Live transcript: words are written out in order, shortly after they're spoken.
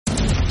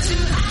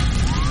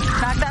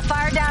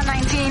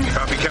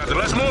Captain.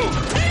 Let's move.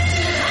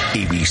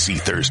 ABC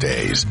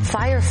Thursdays.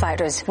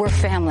 Firefighters, we're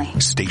family.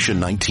 Station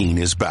 19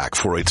 is back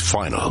for its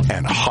final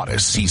and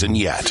hottest season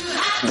yet.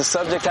 The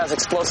subject has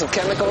explosive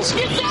chemicals.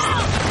 Get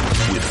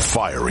down! With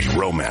fiery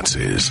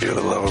romances. You're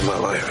the love of my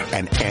life.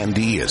 And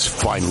Andy is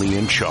finally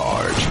in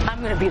charge. I'm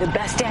going to be the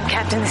best damn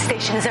captain the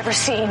station has ever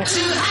seen.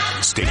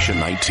 Station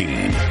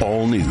 19.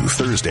 All new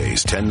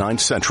Thursdays, 10/9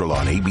 Central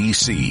on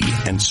ABC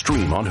and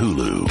stream on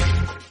Hulu.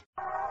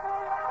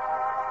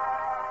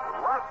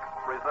 Lux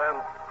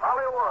presents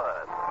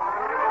Hollywood.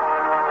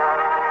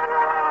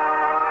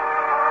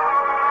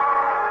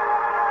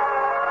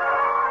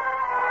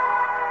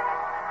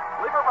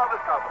 Lever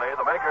Brothers Company,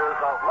 the makers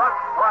of Lux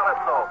Toilet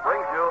Soap,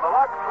 brings you the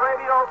Lux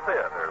Radio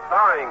Theater,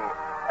 starring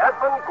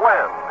Edmund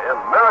Gwenn in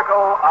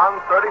Miracle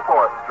on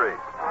 34th Street.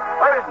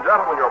 Ladies and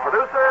gentlemen, your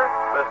producer,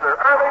 Mr.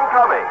 Irving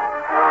Cummings.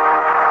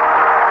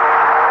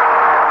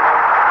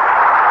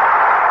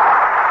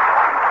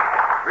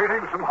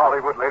 Greetings from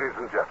Hollywood, ladies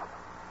and gentlemen.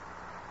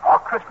 Our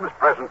Christmas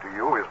present to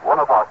you is one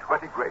of our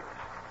 20 greats,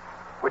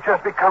 which has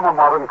become a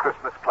modern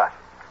Christmas classic,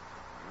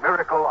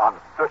 Miracle on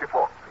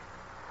 34th Street.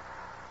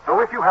 So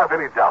if you have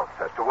any doubts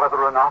as to whether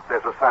or not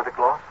there's a Santa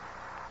Claus,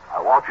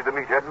 I want you to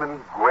meet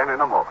Edmund Gwenn in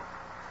a moment,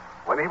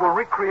 when he will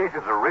recreate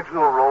his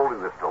original role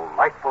in this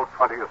delightful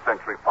 20th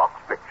Century Fox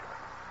picture.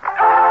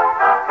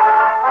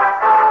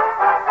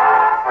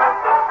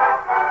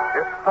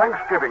 It's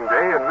Thanksgiving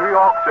Day in New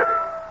York City.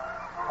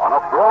 On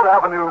a broad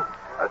avenue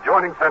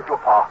adjoining Central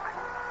Park,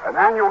 an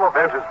annual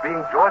event is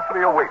being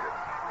joyfully awaited.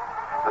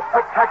 The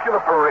spectacular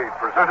parade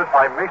presented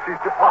by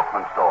Macy's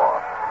department store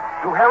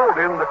to herald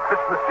in the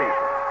Christmas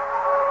season.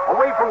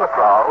 Away from the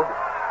crowd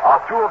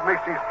are two of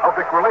Macy's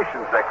public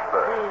relations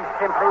experts. He's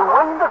simply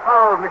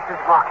wonderful, Mrs.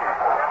 Walker.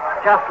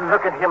 Just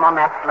look at him on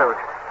that float.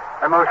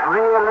 The most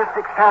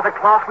realistic Santa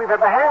Claus we've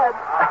ever had.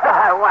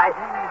 Why,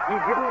 he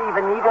didn't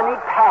even need any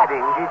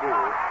padding, did he?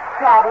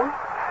 Padding?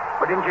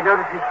 Well, didn't you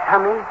notice his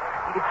tummy?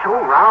 It's so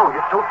round,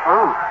 it's so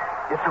firm,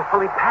 it's so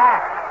fully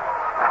packed.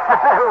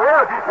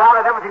 Well, now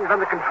that everything's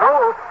under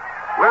control,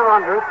 where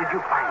on earth did you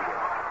find him?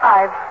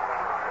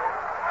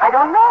 I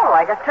don't know.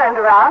 I just turned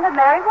around and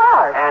there he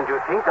was. And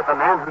to think that the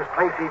man whose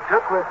place he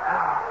took was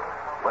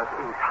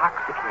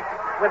intoxicated.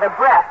 With a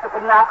breath that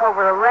would knock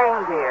over a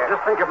reindeer.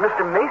 Just think if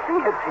Mr. Macy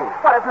had seen him.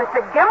 What if Mr.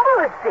 Gimble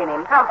had seen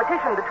him?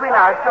 Competition between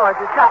our stores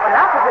is tough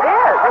enough as it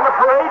is. And the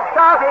parade's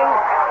starting.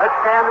 Let's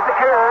stand at the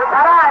curb.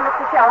 Not I,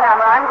 Mr.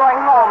 Shellhammer. I'm going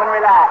home and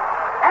relax.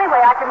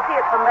 Anyway, I can see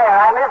it from there.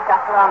 I live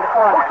just around the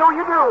corner. Oh, so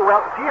you do. Well,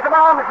 see you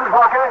tomorrow, Mrs.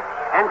 Walker.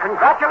 And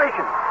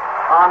congratulations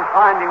on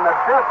finding the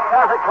best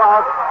Santa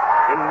Claus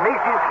in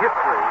Macy's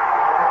history.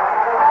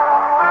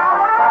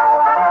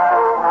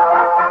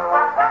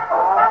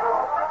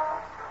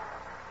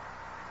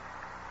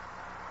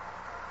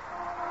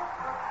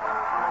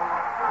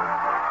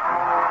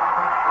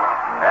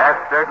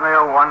 That's certainly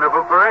a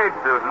wonderful parade,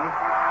 Susan.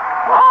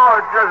 Oh,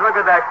 just look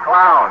at that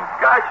clown.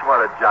 Gosh, what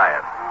a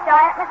giant.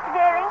 Giant, Mr.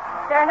 Daly?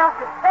 There are no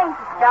such things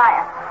as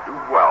giants.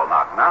 Well,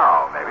 not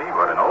now, maybe,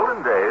 but in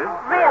olden days.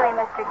 Really,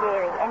 Mr.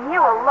 Daly? And you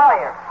a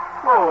lawyer?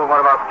 Well,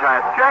 what about the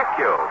giant Jack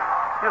killed?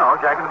 You know,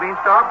 Jack and the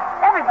Beanstalk?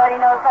 Everybody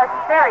knows that's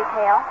a fairy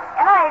tale.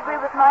 And I agree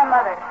with my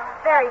mother.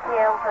 Fairy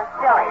tales are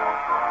silly.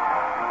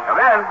 Come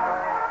in.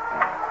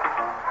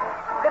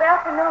 Good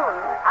afternoon.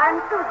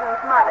 I'm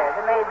Susan's mother.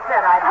 The maid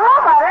said I'd... Hello,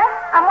 Mother.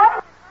 I'm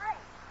watching the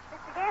parade.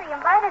 Mr. Daly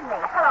invited me.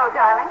 Hello,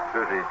 darling.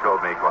 Susie's told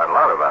me quite a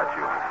lot about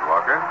you, Mrs.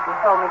 Walker. She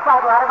told me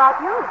quite a lot about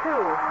you,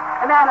 too.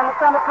 The man in the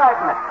front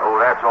apartment.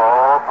 Oh, that's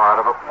all part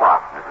of a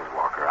plot, Mrs.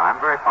 Walker. I'm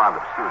very fond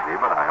of Susie,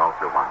 but I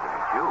also want to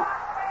meet you.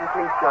 At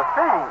least you're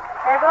frank.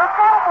 There goes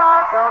Santa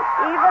Claus. Don't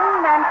even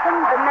mention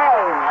the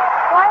name.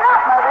 Why not,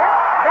 Mother?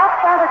 That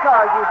Santa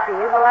Claus, you see,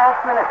 is a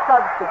last-minute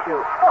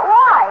substitute. But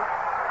why?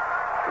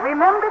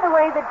 Remember the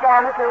way the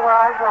janitor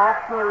was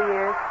last New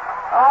Year's?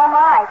 Oh,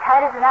 my.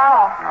 Tight as an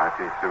owl. I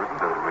see Susan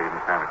doesn't believe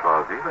in Santa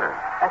Claus either.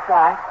 That's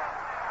right.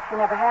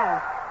 She never has.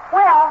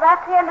 Well,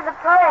 that's the end of the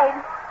parade.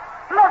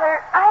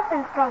 Mother, I've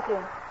been thinking.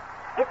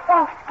 It's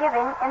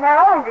Thanksgiving, and there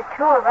are only the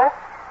two of us.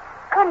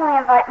 Couldn't we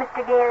invite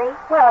Mr. Daly?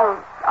 Well,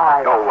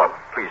 Oh,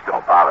 please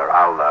don't bother.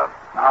 I'll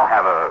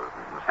have a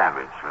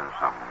sandwich or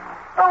something.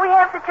 But we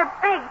have such a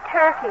big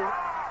turkey.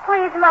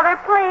 Please, Mother,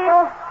 please.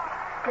 Oh,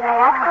 did I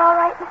ask all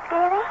right, Miss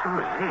Daly?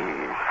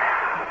 Susie.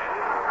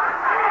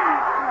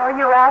 Oh,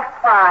 you asked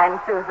fine,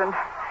 Susan.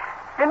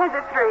 Dinner's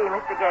at 3,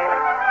 Mr. Gailey.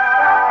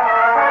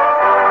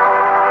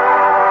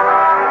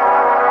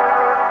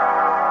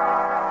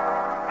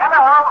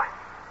 Hello,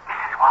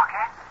 Mrs.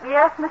 Walker.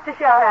 Yes, Mr.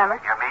 Shellhammer.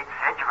 Your maid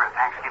said you were at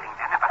Thanksgiving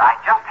dinner, but I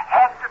just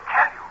had to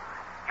tell you.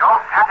 Your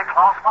Santa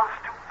Claus was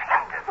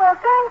stupendous. Well,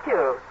 thank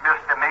you.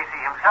 Mr. Macy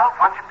himself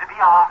wants him to be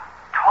our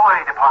toy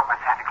department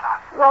Santa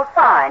Claus. Well,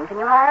 fine. Can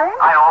you hire him?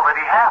 I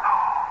already have.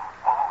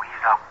 Oh,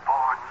 he's a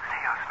born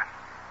salesman.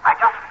 I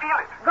just feel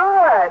it.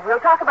 Good. We'll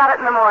talk about it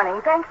in the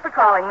morning. Thanks for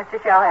calling, Mr.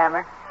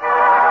 Shellhammer.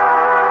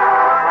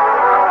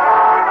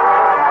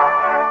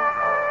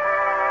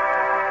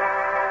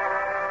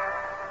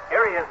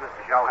 Here he is,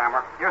 Mr.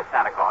 Shellhammer. Here's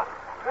Santa Claus.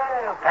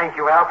 Well, thank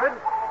you, Alfred.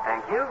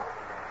 Thank you.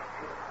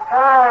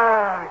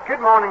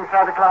 Good morning,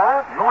 Santa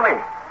Claus. Morning.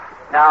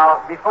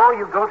 Now, before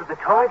you go to the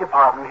toy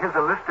department, here's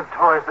a list of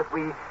toys that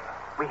we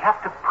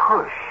have to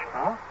push.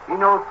 Huh? You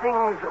know,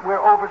 things we're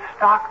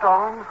overstocked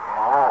on.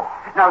 Oh.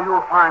 Now,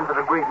 you'll find that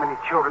a great many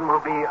children will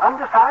be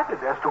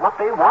undecided as to what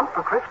they want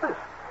for Christmas.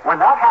 When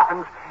that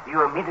happens, you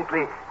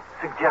immediately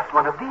suggest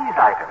one of these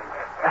items.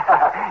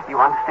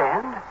 You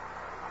understand?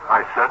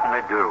 I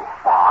certainly do.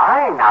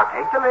 Fine. Now,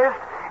 take the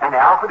list, and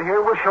Alfred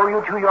here will show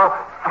you to your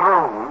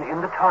throne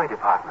in the toy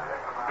department.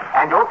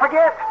 And don't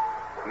forget,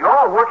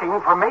 you're working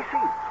for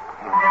Macy's.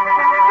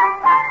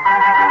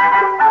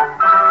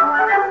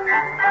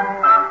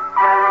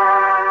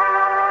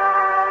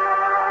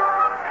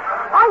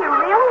 Are you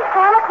really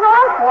Santa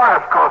Claus? Why,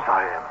 of course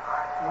I am.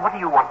 What do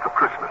you want for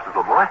Christmas,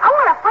 little boy? I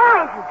want a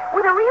fire engine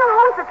with a real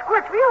hose that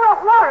squirts real hot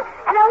water.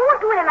 And I won't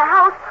do it in the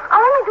house.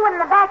 I'll only do it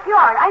in the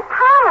backyard. I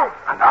promise.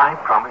 And I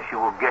promise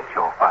you will get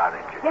your fire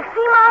engine. You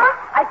see, Mama?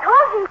 I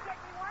told you.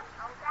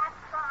 Oh, that's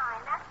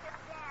fine. That's just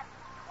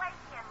dancing. Wait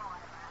here,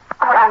 Mortimer.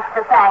 I want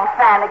to thank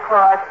Santa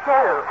Claus,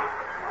 too.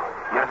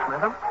 Yes,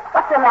 madam?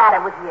 What's the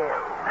matter with you?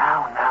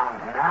 Now.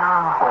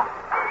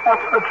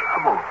 What's the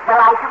trouble?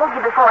 Well, I told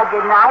you before,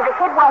 didn't I? The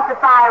kid wants a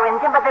fire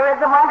engine, but there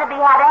isn't one to be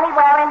had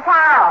anywhere in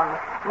town.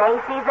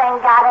 Macy's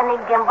ain't got any,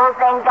 Gimbel's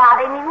ain't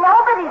got any,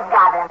 nobody's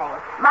got any.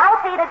 My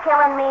feet are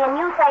killing me, and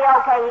you say,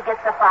 okay, he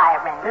gets the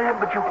fire engine. Yeah,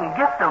 but you can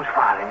get those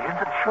fire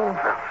engines at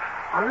Schoenfeld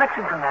on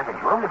Lexington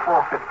Avenue, only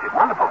 $4.50.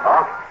 Wonderful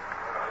bargain.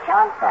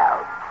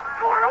 Schoenfeld?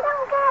 Hey, I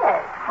don't get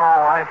it.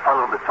 Oh, I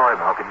follow the toy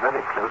market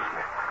very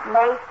closely.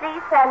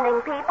 Macy's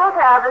sending people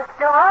to other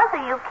stores?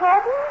 Are you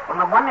kidding? Well,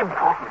 the one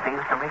important thing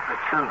is to make the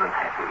children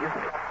happy,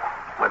 isn't it?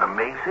 Whether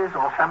Macy's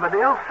or somebody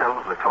else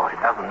sells the toy,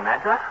 doesn't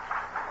matter.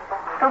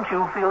 Don't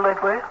you feel that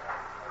way?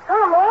 Who,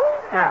 me?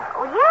 Yeah.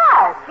 Oh,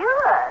 yeah,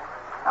 sure.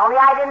 Only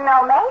I didn't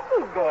know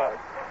Macy's did.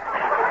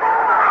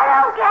 I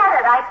don't get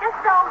it. I just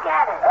don't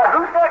get it.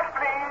 Who's next,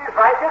 please?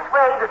 Right this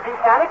way to see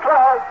Santa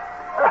Claus.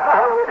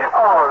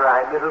 All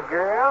right, little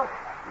girl.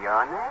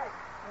 You're next.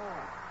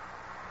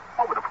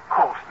 Oh, but of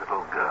course,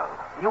 little girl.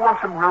 You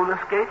want some roller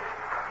skates?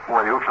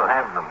 Well, you shall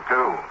have them,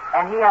 too.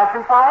 And he has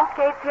some fine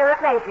skates here at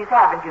Macy's,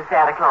 haven't you,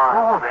 Santa Claus?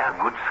 Oh, they're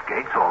good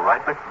skates, all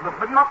right, but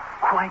not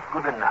quite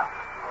good enough.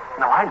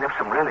 Now, I left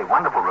some really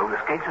wonderful roller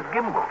skates at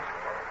Gimbel's.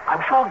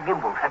 I'm sure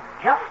Gimbel's had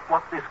just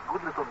what this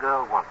good little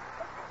girl wants.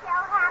 Mr.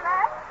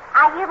 Shellhammer?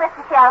 Are you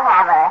Mr.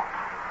 Shellhammer?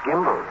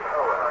 Gimbel's?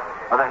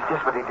 Oh, that's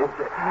just what he did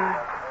say.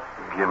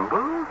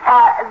 Gimbel's?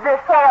 The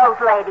sales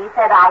lady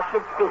said I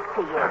should speak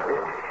to you.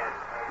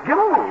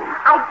 Gimbel's?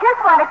 I just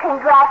want to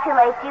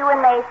congratulate you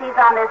and Macy's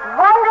on this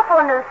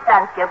wonderful new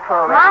stunt you're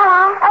pulling.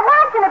 Mom.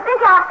 Imagine a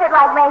big outfit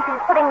like Macy's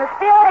putting the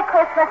spirit of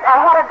Christmas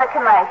ahead of the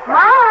commercial.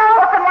 Mom.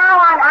 So from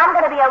now on, I'm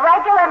going to be a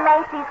regular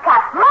Macy's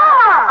customer.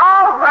 Mom!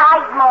 All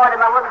right,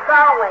 Mortimer, we're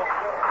going.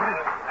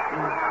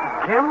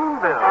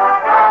 Gimbel.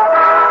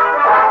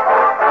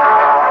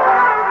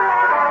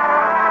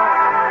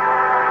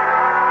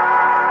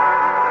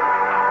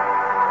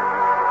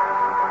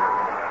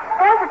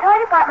 There's the toy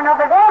department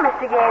over there,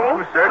 Mr.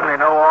 Gailey. You certainly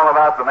know all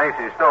about the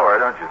Macy's store,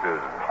 don't you,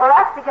 Susan? Well,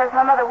 that's because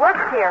my mother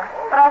works here.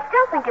 But I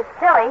still think it's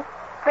silly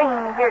bringing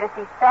me here to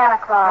see Santa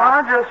Claus.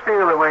 I just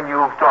feel that when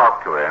you've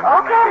talked to him...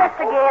 Okay,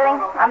 Mr. Gailey.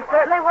 I'm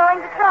certainly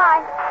willing to try.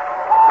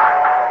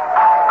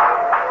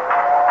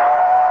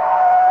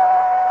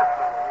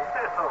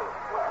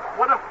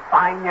 What a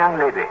fine young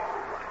lady.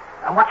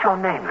 And what's your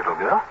name, little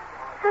girl?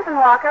 Susan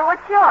Walker,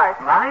 what's yours?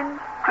 Mine?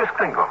 Chris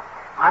Kringle.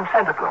 I'm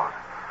Santa Claus.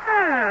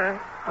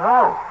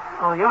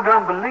 Oh, you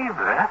don't believe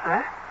that,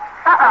 eh?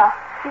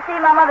 You see,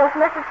 my mother's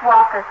Mrs.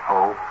 Walker.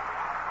 Oh,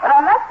 But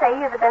I must say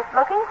you're the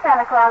best-looking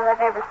Santa Claus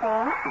I've ever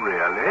seen.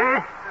 really?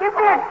 Your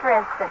beard, for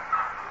instance.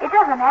 It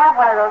doesn't have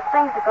one of those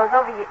things that goes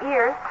over your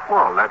ears.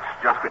 Well, that's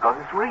just because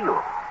it's real.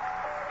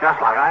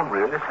 Just like I'm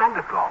really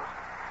Santa Claus.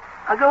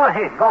 Now, go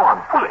ahead. Go on.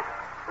 Pull it.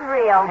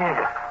 Real.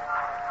 Yes.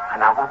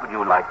 And now, what would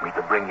you like me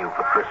to bring you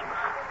for Christmas?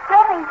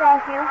 Nothing,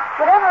 thank you.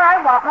 Whatever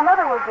I want, my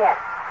mother will get.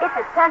 If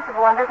it's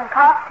sensible and doesn't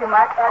cost too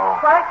much. That's Oh.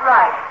 quite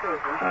right,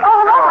 Susan. Oh,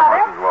 hello,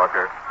 Mother. Mrs.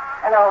 Walker.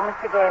 Hello,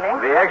 Mr. Gailey.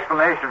 The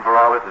explanation for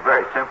all this is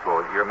very simple.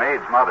 Your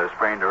maid's mother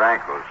sprained her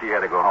ankle. She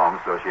had to go home,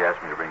 so she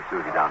asked me to bring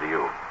Susie down to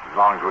you. As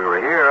long as we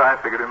were here, I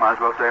figured we might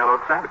as well say hello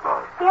to Santa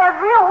Claus. He has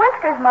real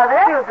whiskers, Mother.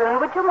 Susan,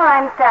 would you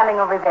mind standing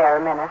over there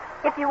a minute?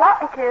 If you want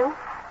me to.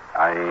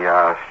 I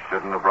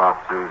shouldn't have brought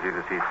Susie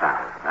to see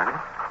Santa, Nanny.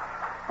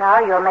 Now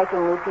you're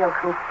making me feel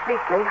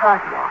completely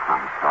heartless. Oh,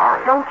 I'm sorry.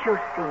 Don't you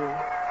see?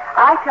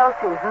 I tell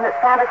Susan that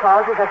Santa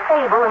Claus is a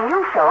fable, and you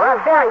show her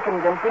a very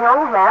convincing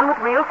old man with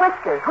real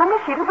whiskers. Whom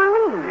is she to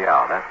believe?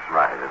 Yeah, that's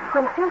right.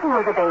 When Susan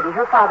was a baby,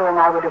 her father and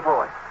I were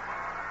divorced.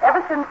 Ever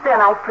since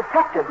then, I've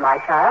protected my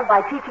child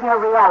by teaching her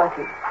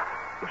reality.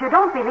 If you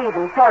don't believe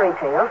in fairy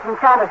tales and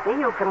fantasy,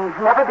 you can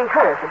never be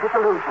hurt or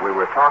disillusioned. We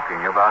were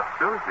talking about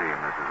Susie,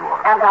 Mrs.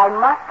 Walker. And I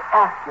must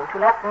ask you to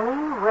let me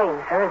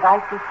raise her as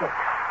I see fit.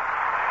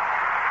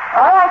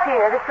 All right,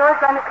 dear. The store's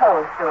going to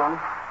close soon.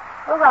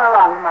 We'll run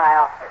along to my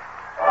office.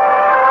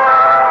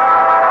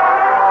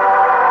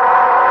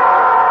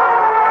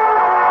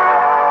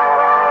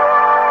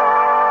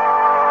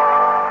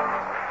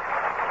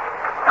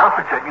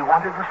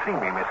 wanted to see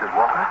me, Mrs.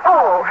 Walker.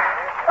 Oh,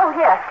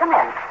 yes, come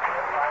in.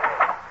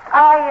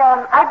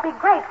 I'd be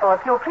grateful if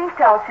you'll please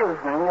tell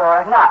Susan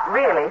you're not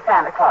really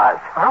Santa Claus.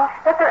 Huh?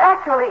 That there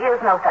actually is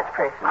no such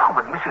person. Oh,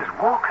 but Mrs.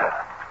 Walker,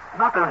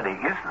 not only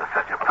is there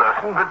such a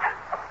person, but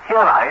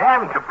here I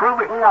am to prove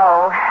it.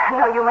 No,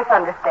 you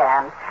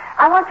misunderstand.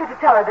 I want you to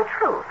tell her the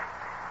truth.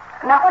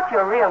 Now, what's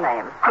your real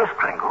name? Kris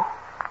Kringle.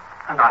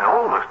 And I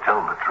always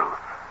tell the truth.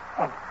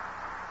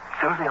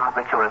 Susie, I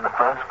bet you're in the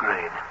first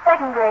grade.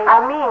 Second grade. I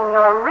mean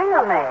your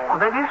real name.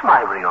 Oh, that is my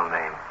real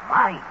name.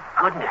 My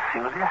goodness,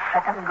 Susie,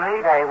 second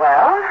grade? Very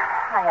well.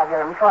 I have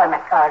your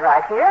employment card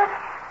right here.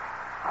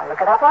 I'll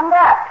look it up on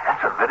that. That's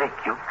a very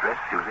cute dress,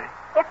 Susie.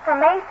 It's from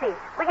Macy's.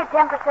 We get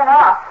 10%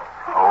 off.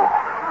 Oh.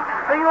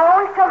 So you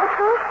always tell the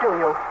truth, do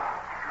you?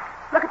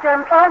 Look at your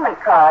employment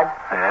card.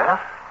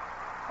 Yes.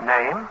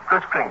 Name,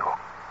 Kris Kringle.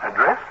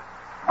 Address,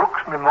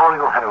 Brooks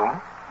Memorial Home,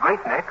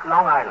 Great Neck,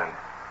 Long Island.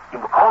 You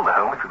will call the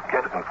home if you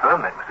care to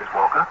confirm that, Mrs.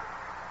 Walker.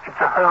 It's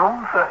a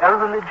home for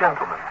elderly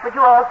gentlemen. Would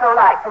you also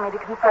like for me to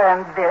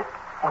confirm this?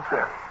 What's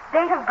that?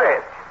 Date of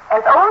birth.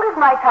 As old as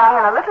my tongue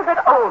and a little bit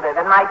older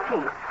than my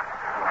teeth.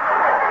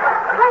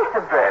 Place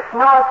of birth.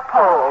 North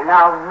Pole.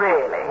 Now,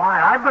 really. Why,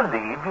 I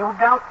believe you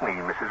doubt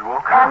me, Mrs.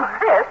 Walker. And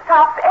this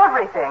tops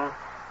everything.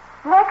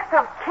 Next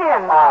of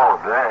kin. Oh,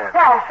 that.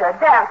 Dasher,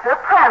 Dancer,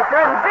 Prancer,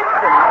 and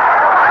Vixen.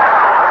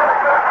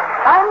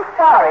 I'm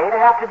sorry to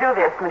have to do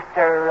this,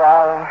 Mr.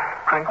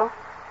 Kringle?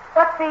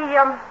 But the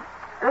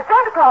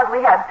Santa Claus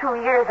we had 2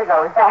 years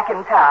ago is back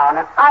in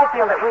town, and I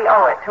feel that we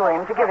owe it to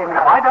him to give him...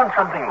 Have I done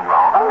something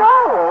wrong?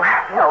 Oh,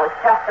 no, it's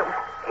just that...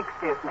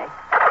 Excuse me.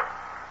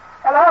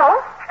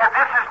 Hello? This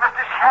is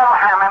Mr.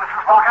 Shellhammer,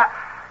 Mrs. Walker.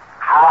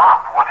 Grow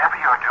up, whatever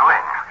you're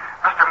doing.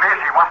 Mr.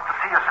 Macy wants to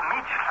see us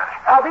immediately.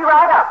 I'll be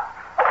right up.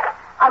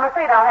 I'm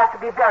afraid I'll have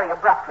to be very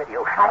abrupt with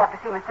you. I have to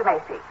see Mr.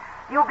 Macy.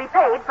 You'll be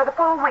paid for the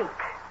full week,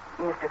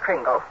 Mr.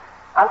 Kringle.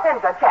 I'll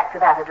send you a check to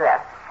that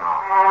address.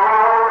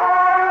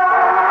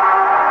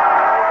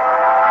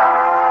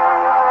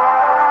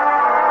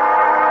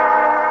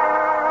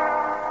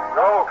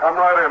 No, come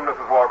right in,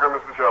 Mrs. Walker,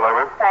 Mr.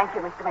 Shellhammer. Thank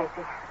you, Mr.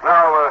 Macy.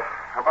 Now,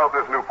 about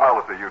this new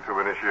policy you two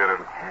initiated.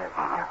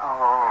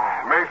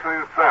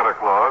 Macy's Santa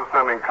Claus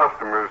sending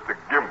customers to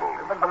Gimbel's.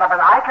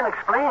 But I can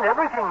explain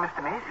everything,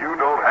 Mr. Macy. You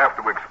don't have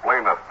to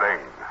explain a thing.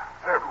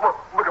 Here,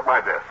 look at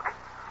my desk.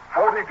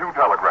 42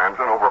 telegrams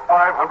and over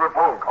 500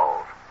 phone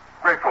calls.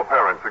 Grateful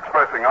parents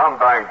expressing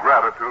undying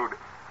gratitude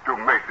to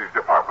Macy's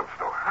department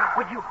store.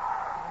 Would you...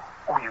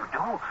 Oh, you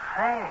don't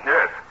say.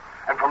 Yes,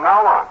 and from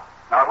now on,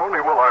 not only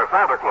will our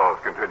Santa Claus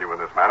continue in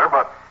this manner,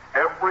 but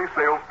every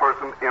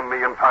salesperson in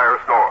the entire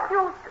store.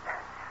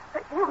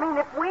 You mean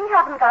if we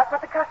haven't got what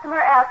the customer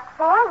asks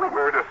for,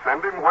 We're to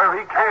send him where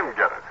he can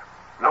get it.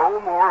 No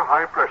more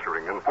high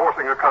pressuring and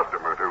forcing a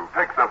customer to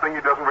take something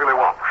he doesn't really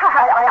want.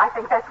 I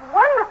think that's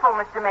wonderful,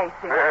 Mr.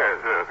 Macy.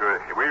 Yes.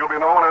 We'll be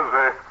known as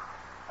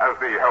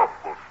the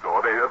helpful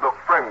store, the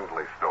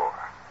friendly store.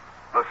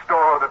 The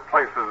store that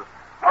places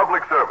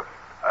public service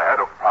ahead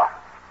of profits.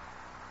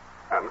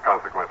 And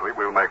consequently,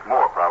 we'll make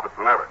more profits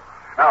than ever.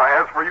 Now,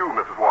 as for you,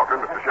 Mrs. Walker,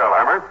 Mr.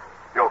 Shellhammer,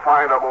 you'll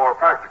find a more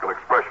practical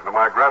expression of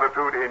my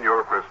gratitude in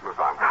your Christmas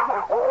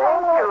envelope. Thank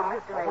you,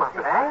 Mr. Macy. Well,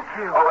 thank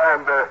you. Oh,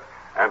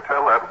 and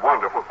tell that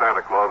wonderful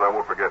Santa Claus I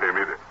won't forget him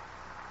either.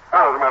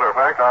 Now, as a matter of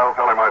fact, I'll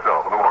tell him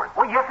myself in the morning.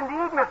 Oh, yes,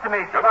 indeed, Mr.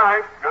 Macy. Good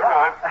night. Good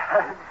night.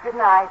 Good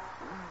night,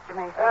 Mr.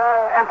 Macy.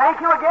 And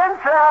thank you again,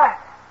 sir.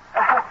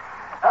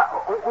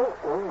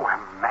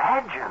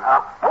 Imagine a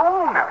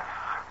bonus.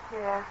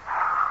 Yes.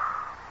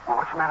 Well,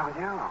 what's the matter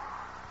with you?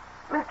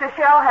 Mr.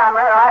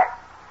 Shellhammer,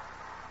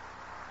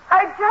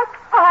 I just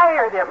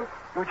fired him.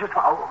 You just...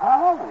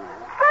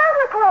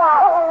 Santa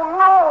Claus! Oh,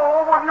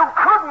 no. Well, you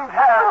couldn't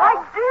have. I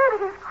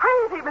did. He's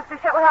crazy, Mr.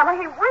 Shellhammer.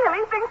 He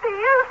really thinks he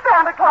is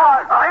Santa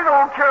Claus. I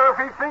don't care if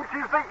he thinks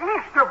he's the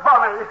Easter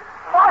Bunny.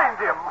 Find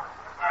him.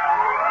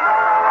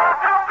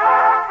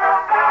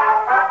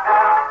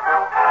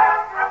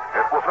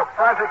 It was a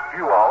frantic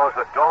few hours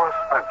that Doris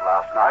spent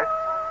last night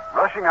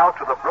rushing out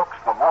to the Brooks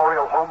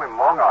Memorial Home in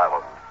Long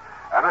Island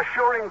and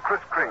assuring Kris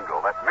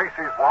Kringle that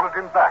Macy's wanted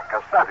him back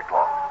as Santa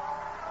Claus.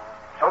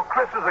 So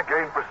Kris is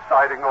again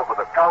presiding over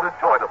the crowded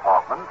toy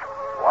department,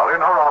 while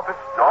in her office,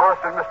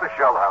 Doris and Mr.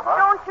 Shellhammer...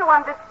 Don't you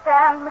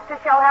understand, Mr.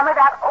 Shellhammer?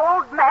 That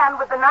old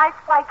man with the nice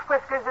white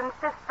whiskers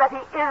insists that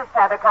he is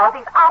Santa Claus.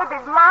 He's out of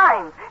his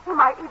mind. He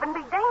might even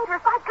be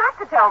dangerous. I've got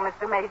to tell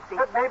Mr. Macy.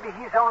 But maybe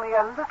he's only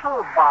a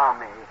little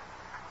balmy.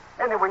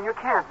 Anyway, you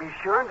can't be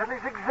sure until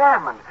he's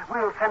examined.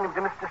 We'll send him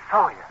to Mr.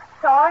 Sawyer.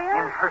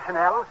 Sawyer? In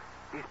personnel.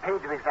 He's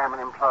paid to examine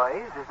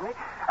employees, isn't he?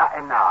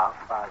 And now,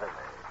 by the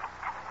way,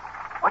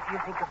 what do you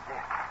think of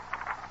this?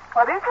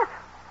 What is it?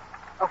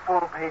 A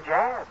full-page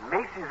ad.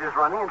 Macy's is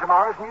running in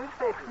tomorrow's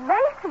newspapers.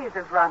 Macy's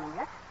is running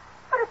it?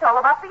 But it's all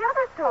about the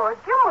other stores,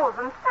 Gimbel's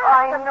and Saks.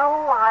 I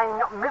know.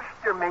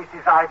 Mr.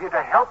 Macy's idea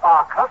to help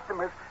our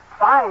customers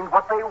find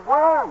what they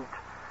want.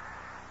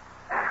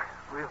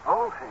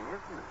 Revolting,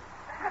 isn't it?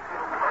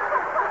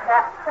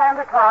 That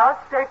Santa Claus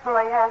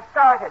certainly has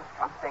started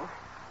something.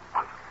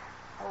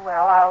 Oh,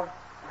 well,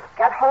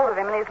 get hold of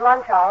him in his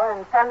lunch hour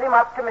and send him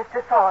up to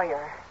Mr.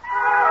 Sawyer.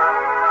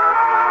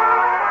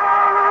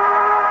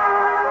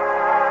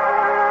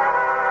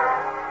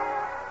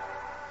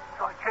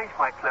 So I changed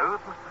my clothes,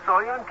 Mr.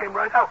 Sawyer, and came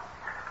right up.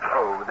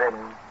 Oh, then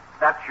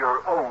that's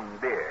your own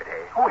beard,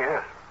 eh? Oh,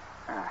 yes.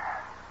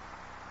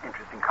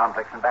 Interesting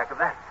complex in back of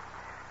that.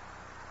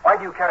 Why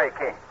do you carry a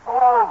cane?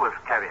 Always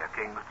carry a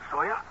cane, Mr.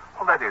 Sawyer.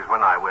 Well, that is,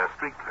 when I wear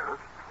street clothes.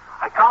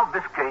 I carved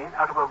this cane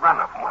out of a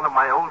runner from one of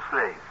my old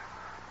sleighs.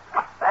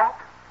 What's that?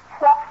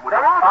 What's With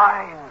that? a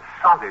fine,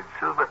 solid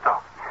silver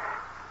top.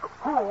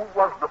 Who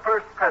was the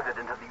first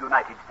president of the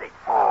United States?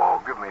 Oh,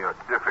 give me a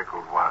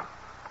difficult one.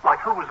 Like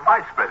who was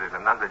vice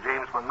president under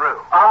James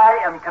Monroe? I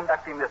am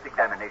conducting this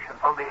examination.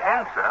 Well, the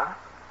answer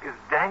is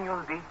Daniel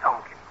D.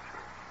 Tompkins.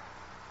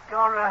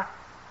 You're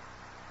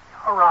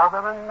rather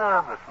a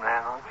nervous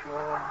man, aren't you?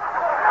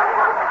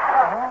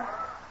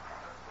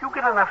 You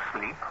get enough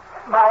sleep?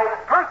 My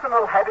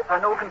personal habits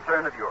are no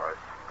concern of yours.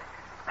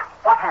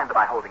 What hand am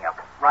I holding up?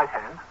 Right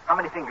hand. How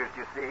many fingers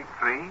do you see?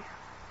 3.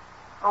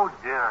 Oh,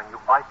 dear, and you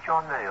bite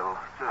your nails,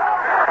 too.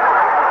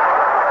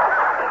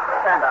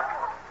 Stand up.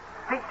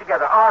 Feet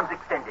together, arms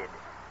extended.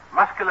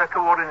 Muscular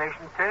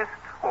coordination test?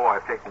 Oh,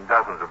 I've taken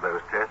dozens of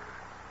those tests.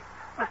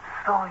 Mr.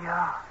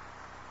 Sawyer,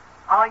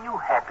 are you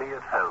happy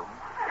at home?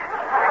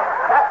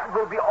 That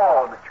will be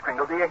all, Mr.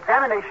 Kringle. The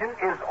examination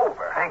is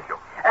over. Thank you.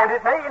 And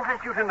it may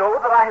interest you to know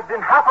that I have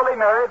been happily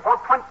married for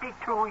 22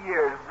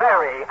 years.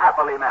 Very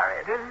happily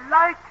married.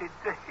 Delighted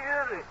to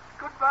hear it.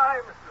 Goodbye,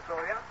 Mr.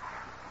 Sawyer.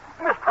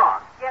 Miss Prawn,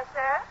 Yes,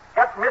 sir?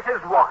 get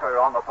Mrs. Walker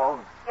on the phone.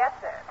 Yes,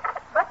 sir.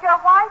 But your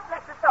wife,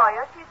 Mr.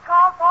 Sawyer, she's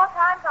called 4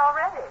 times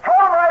already.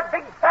 Tell my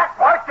big fat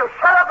wife to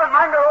shut up and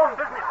mind her own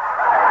business.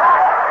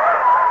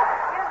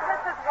 Here's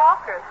Mrs.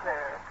 Walker,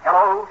 sir.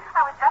 Hello?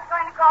 I was just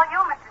going to call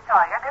you, Mr.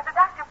 Sawyer. There's a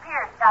Dr.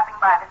 Pierce stopping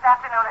by this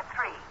afternoon at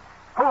 3.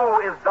 Who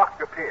is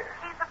Dr. Pierce?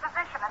 He's the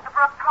physician at the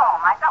Brooks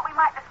home. I thought we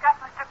might discuss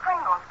Mr.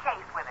 Kringle's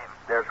case with him.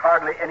 There's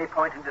hardly any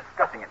point in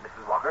discussing it,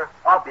 Mrs. Walker.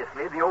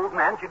 Obviously, the old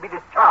man should be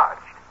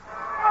discharged.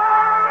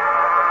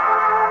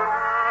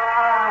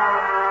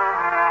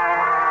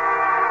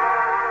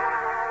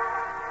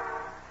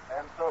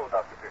 And so,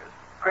 Dr. Pierce,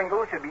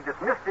 Kringle should be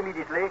dismissed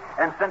immediately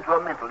and sent to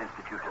a mental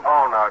institution.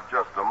 Oh, now,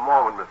 just a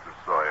moment, Mr.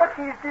 Sawyer. But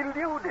he's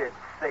deluded,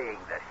 saying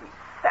that he's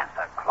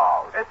Santa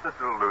Claus. It's a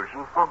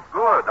delusion for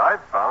good.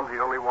 I've found he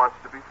only wants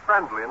to be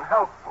friendly and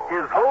helpful.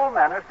 His whole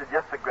manner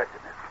suggests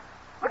aggressiveness.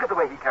 Look at the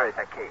way he carries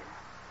that cane.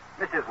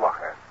 Mrs.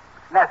 Walker,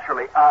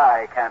 naturally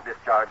I can't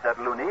discharge that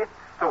loony,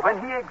 so when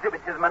he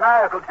exhibits his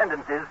maniacal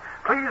tendencies,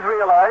 please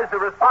realize the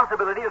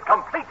responsibility is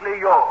completely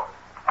yours.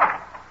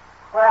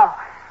 Well,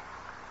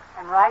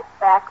 I'm right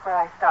back where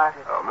I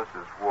started.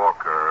 Mrs.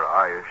 Walker,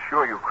 I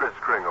assure you Chris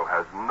Kringle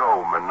has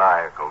no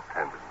maniacal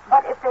tendency.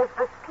 But if there's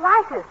the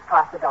slightest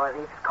possibility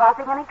of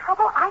causing any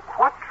trouble,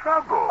 What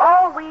trouble?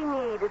 all we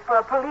need is for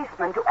a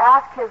policeman to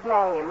ask his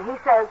name. He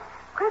says,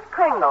 Chris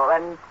Kringle,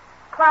 and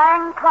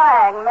clang,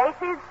 clang,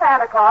 Macy's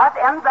Santa Claus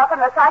ends up in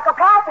the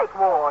psychopathic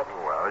ward.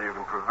 Well, you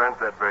can prevent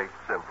that very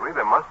simply.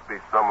 There must be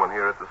someone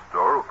here at the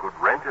store who could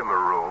rent him a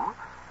room.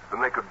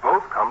 Then they could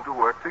both come to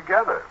work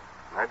together.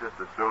 I just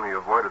as soon he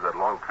avoided that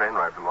long train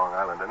ride to Long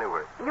Island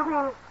anyway. You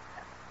mean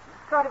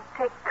sort of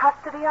take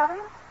custody of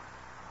him?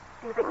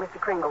 Do you think Mr.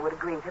 Kringle would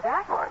agree to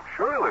that? Well, I'm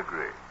sure he'll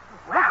agree.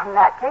 Well, in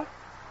that case...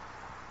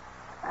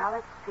 Now,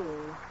 let's see.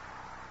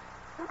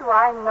 Who do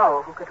I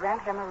know who could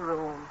rent him a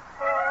room?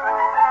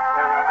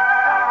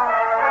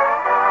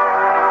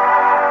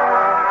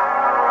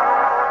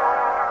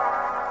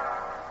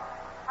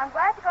 I'm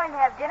glad you're going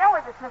to have dinner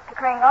with us, Mr.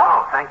 Kringle.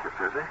 Oh, thank you,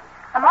 Susie.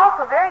 I'm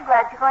also very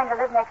glad you're going to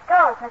live next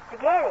door with Mr.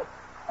 Gailey.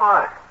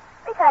 Why?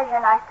 Because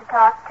you're nice to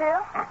talk to.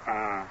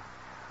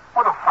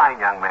 What a fine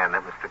young man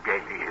that Mr.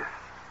 Gailey is.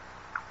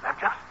 Now,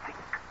 just think.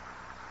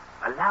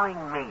 Allowing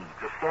me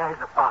to share his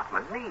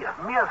apartment, me, a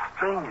mere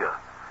stranger.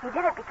 He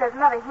did it because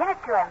Mother hinted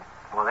to him.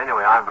 Well,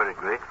 anyway, I'm very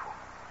grateful.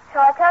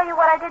 Shall I tell you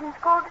what I did in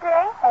school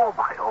today? Oh,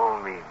 by all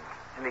means.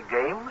 Any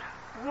games?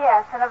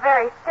 Yes, and a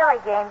very silly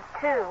game,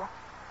 too.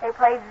 They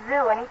played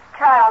zoo, and each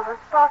child was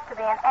supposed to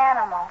be an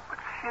animal. But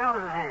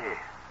Susie,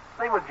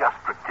 they were just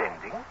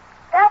pretending.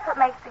 That's what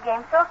makes the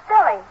game so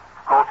silly.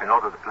 Of course, in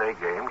order to play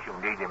games, you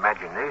need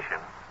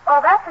imagination. Oh,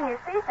 that's when you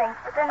see things,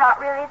 but they're not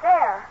really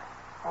there.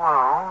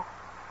 Well,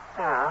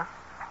 yeah.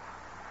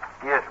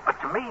 Yes, but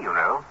to me, you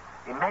know,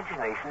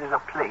 imagination is a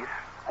place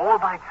all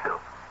by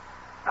itself.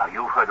 Now,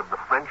 you've heard of the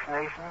French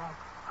nation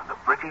and the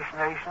British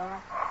nation.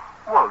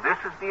 Well, this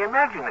is the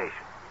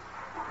imagination.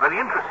 Very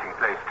interesting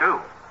place, too.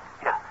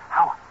 Yeah,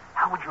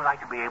 how would you like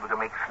to be able to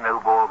make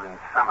snowballs in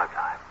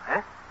summertime,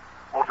 eh?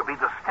 Or to be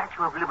the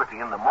Statue of Liberty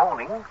in the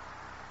morning,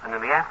 and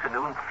in the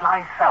afternoon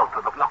fly south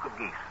with a flock of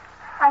geese?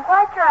 I'm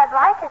quite sure I'd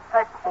like it,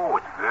 but... Oh,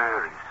 it's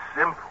very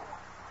simple.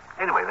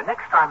 Anyway, the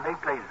next time they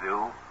play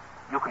zoo,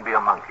 you can be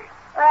a monkey.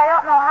 But I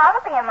don't know how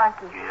to be a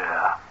monkey.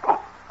 Yeah. Oh,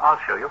 I'll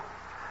show you.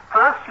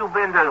 First, you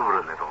bend over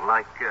a little,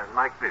 like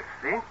this,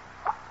 see?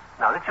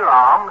 Now, let your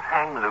arms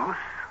hang loose,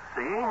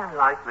 see?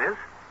 Like this.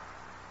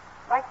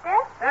 Like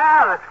this?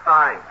 Yeah, that's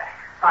fine.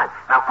 Fine.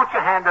 Now, put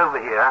your hand over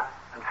here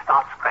and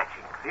start scratching.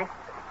 see?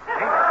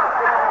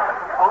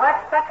 Oh,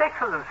 that's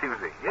excellent,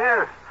 Susie.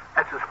 Yes.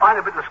 That's as fine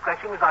a bit of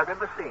scratching as I've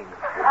ever seen.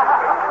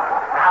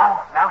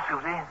 Now,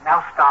 Susie,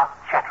 now start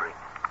chattering.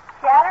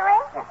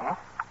 Chattering? Mm-hmm.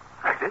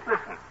 That's it,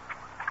 listen.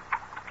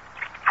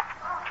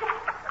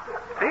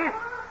 See?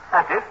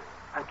 That's it.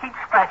 And keep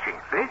scratching,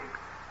 see?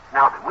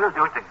 Now then, we'll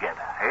do it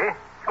together, eh?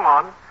 Come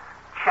on.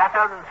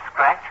 Chatter and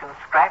scratch and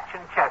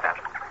chatter.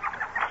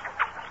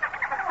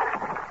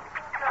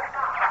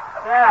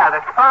 Yeah,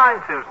 that's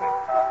fine, Susan.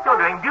 You're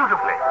doing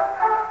beautifully.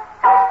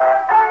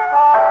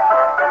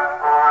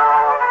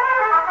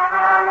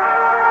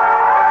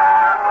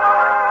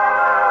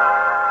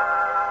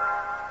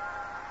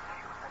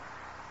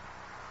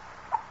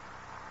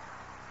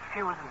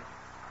 Susan,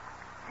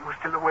 you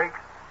still awake?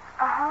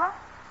 Uh-huh.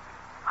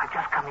 I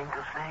just come in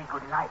to say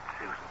good night,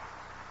 Susan.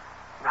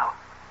 Now,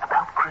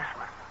 about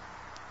Christmas.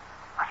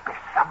 Must be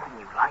something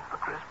you like for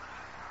Christmas.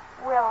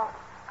 Well,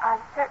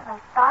 I've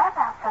certainly thought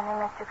about something,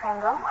 Mr.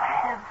 Kringle. You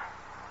have?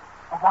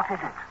 Well, what is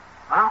it?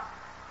 Huh?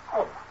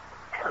 Oh,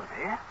 tell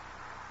me.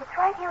 It's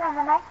right here on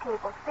the night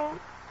table, see?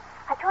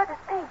 I tore this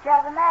page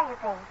out of the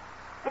magazine.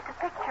 It's a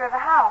picture of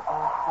a house.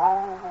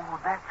 Oh,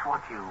 that's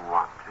what you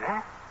want,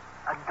 eh?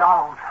 A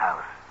doll's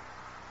house.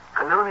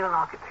 Colonial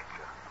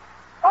architecture.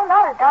 Oh,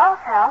 not a doll's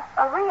house,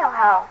 a real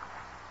house.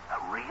 A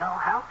real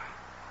house?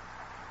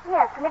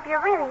 Yes, and if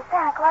you're really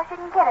Santa Claus, you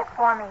can get it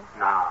for me.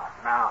 Now,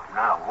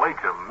 wait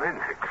a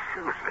minute,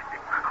 Susie.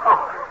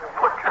 Oh,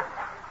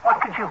 what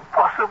could you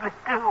possibly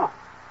do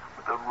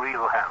with a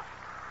real house?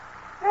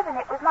 Live in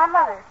it with my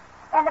mother.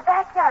 And a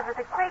backyard with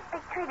a great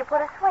big tree to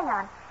put a swing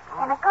on.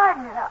 Oh. And a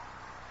garden up.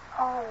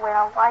 Oh,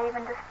 well, why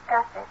even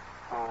discuss it?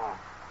 Oh.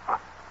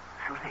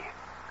 Susie,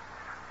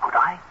 could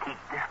I keep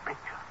this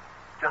picture?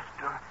 Just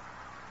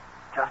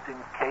in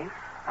case?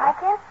 I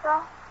guess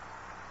so.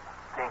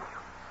 Thank you.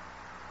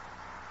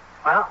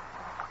 Well,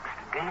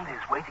 Mr. Gale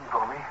is waiting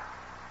for me.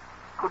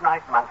 Good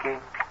night, monkey.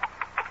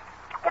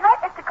 Good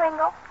night, Mr.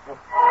 Kringle. Take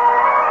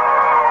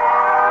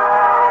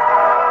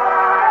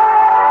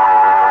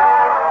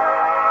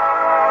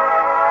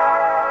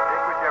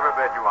whichever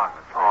bed you want,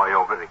 Mr. Oh,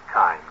 you're very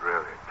kind,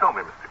 really. Tell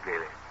me, Mr.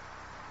 Gale,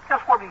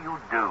 just what do you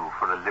do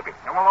for a living?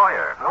 I'm a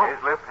lawyer. Oh.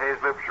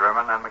 Hazlip,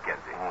 Sherman, and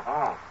McKenzie.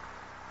 Mm-hmm.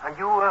 And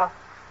you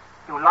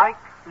like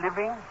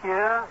living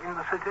here in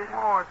the city?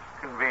 Oh, it's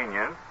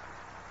convenient.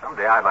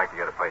 Someday I'd like to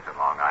get a place in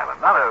Long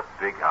Island. Not a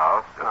big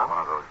house, just one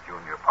of those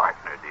junior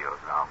partner deals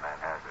around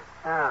Manhattan.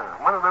 Yeah,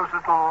 one of those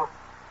little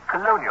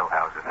colonial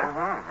houses, eh?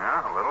 Mm-hmm.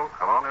 Yeah, a little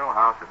colonial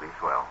house would be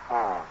swell.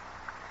 Oh.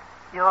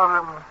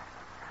 You're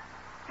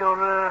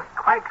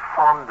quite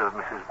fond of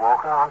Mrs.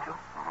 Walker, aren't you?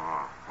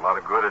 Oh, a lot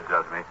of good it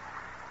does me.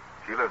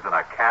 She lives in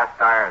a cast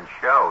iron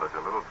shell that's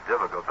a little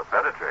difficult to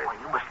penetrate. Well,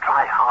 you must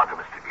try harder,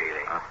 Mr.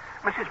 Gale. Huh?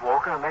 Mrs.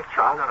 Walker and that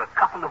child are a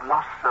couple of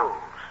lost souls.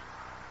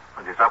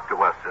 And it's up to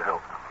us to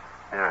help them.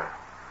 Yeah.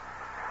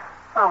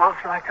 Oh, well,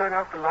 shall I turn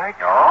out the light?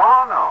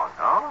 Oh, no.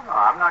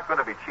 I'm not going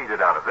to be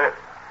cheated out of this.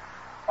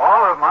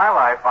 All of my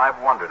life I've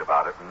wondered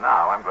about it, and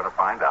now I'm going to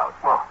find out.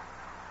 What?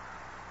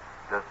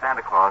 Does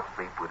Santa Claus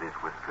sleep with his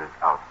whiskers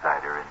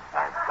outside or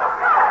inside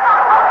subway?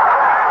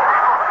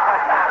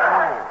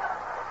 Oh.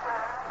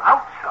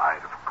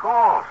 Outside, of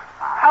course.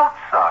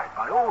 Outside,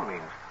 by all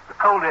means. The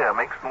cold air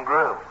makes them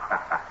grow.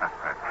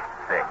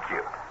 Thank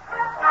you.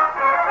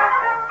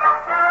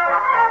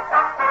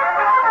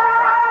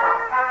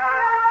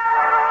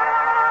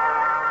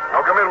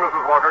 Oh, come in,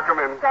 Mrs. Walker. Come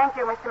in. Thank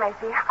you, Mr.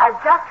 Macy. I've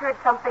just heard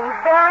something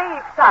very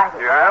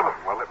exciting. You have?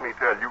 Well, let me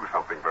tell you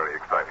something very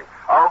exciting.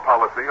 Our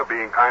policy of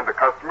being kind to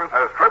customers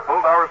has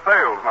tripled our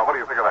sales. Now, what do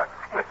you think of that?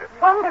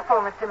 It's wonderful,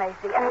 Mr.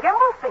 Macy. And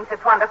Gimbals thinks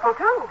it's wonderful,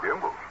 too.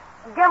 Gimbals?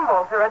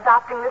 Gimbals are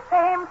adopting the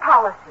same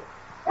policy.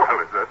 Well,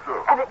 is that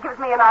so? And it gives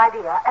me an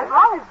idea. As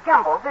long as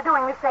Gimbals are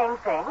doing the same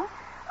thing,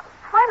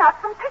 why not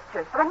some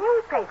pictures for the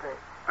newspapers?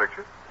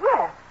 Pictures?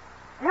 Yes.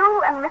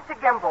 You and Mr.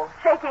 Gimbals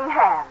shaking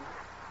hands.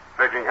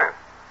 Shaking hands.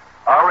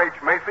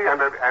 R.H. Macy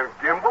and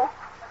Gimbals?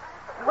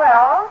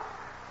 Well,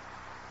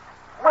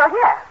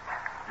 yes.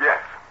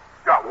 Yes.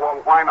 Yeah,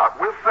 well, why not?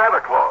 With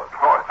Santa Claus.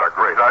 Oh, it's a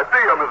great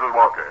idea, Mrs.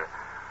 Walker.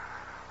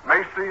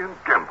 Macy and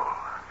Gimbal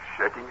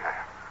shaking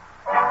hands.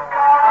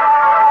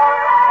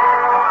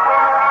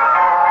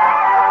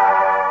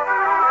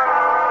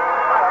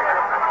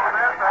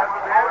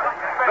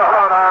 No.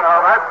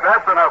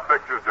 That's enough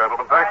pictures,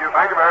 gentlemen. Thank you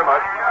very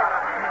much.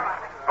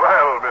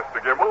 Well, Mr.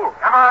 Gimbal.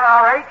 Come on,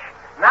 R.H.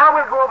 Now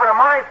we'll go over to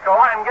my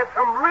store and get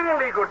some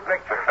really good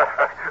pictures.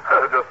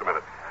 Just a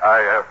minute.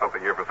 I have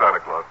something here for Santa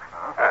Claus.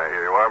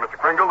 Here you are, Mr.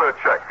 Kringle. A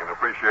check in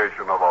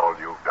appreciation of all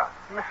you've done.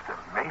 Mr.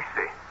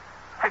 Macy,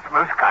 that's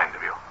most kind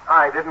of you.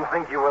 I didn't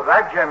think you were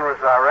that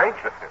generous, R.H.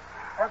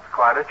 That's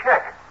quite a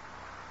check.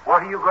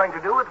 What are you going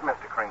to do with it,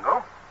 Mr.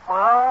 Kringle?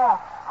 Well,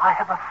 I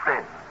have a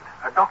friend,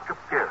 a Dr.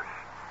 Pierce.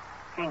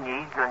 He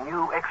needs a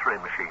new X-ray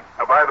machine.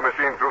 Now, buy the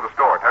machine through the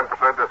store. 10%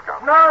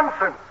 discount.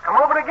 Nonsense. Come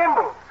over to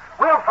Gimbal.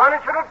 We'll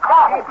furnish it at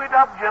cost. Keep it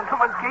up,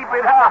 gentlemen. Keep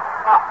it up.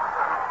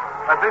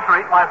 At this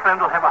rate, my friend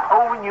will have a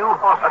whole new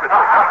hospital.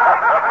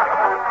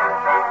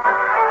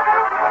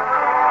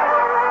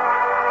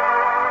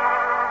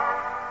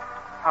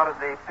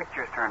 the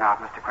pictures turn out,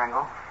 Mr.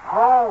 Kringle?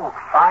 Oh,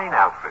 fine,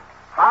 Alfred.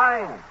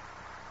 Fine.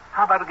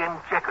 How about a game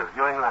of checkers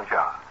during lunch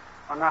hour?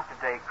 Well, not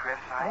today, Chris.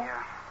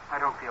 I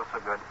don't feel so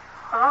good.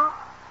 Huh?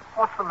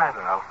 What's the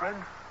matter, Alfred?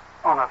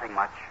 Oh, nothing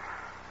much.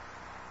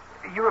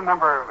 You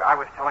remember I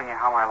was telling you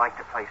how I like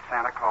to play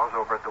Santa Claus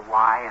over at the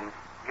Y and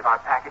give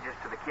out packages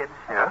to the kids?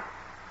 Yes?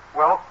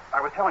 Well,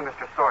 I was telling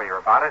Mr. Sawyer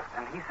about it,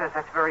 and he says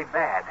that's very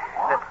bad.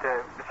 What?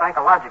 That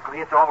psychologically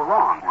it's all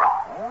wrong.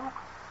 Wrong?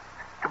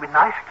 To be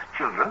nice to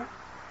children?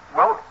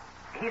 Well,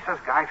 he says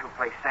guys who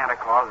play Santa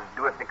Claus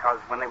do it because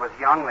when they was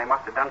young they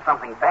must have done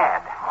something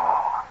bad.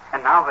 Oh.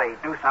 And now they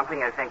do something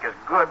they think is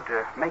good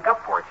to make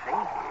up for it, see?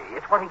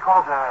 It's what he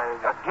calls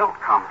a guilt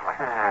complex.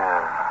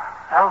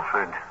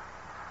 Alfred,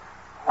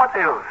 what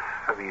else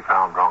has he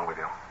found wrong with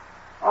you?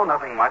 Oh,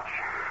 nothing much.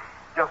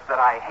 Just that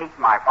I hate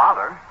my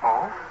father.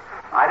 Oh?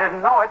 I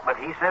didn't know it, but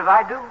he says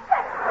I do.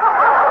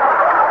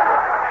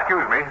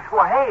 Excuse me.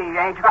 Well, hey,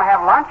 ain't you going to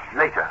have lunch?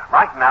 Later.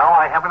 Right now,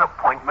 I have an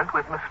appointment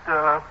with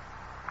Mr.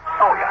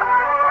 Sawyer.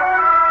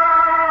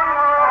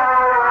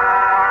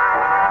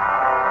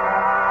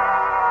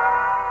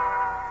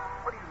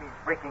 What do you mean,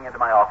 breaking into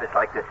my office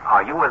like this?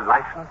 Are you a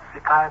licensed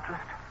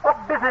psychiatrist? What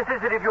business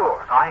is it of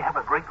yours? I have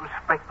a great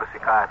respect for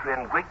psychiatry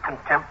and great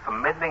contempt for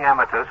meddling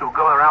amateurs who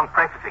go around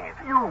practicing it.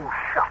 You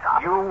shut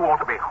up. You ought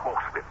to be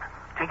horsewhipped.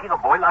 Taking a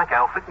boy like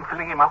Alfred and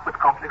filling him up with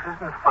complexes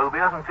and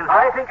phobias until...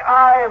 I think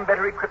I am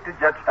better equipped to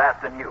judge that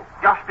than you.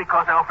 Just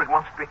because Alfred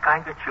wants to be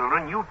kind to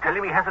children, you tell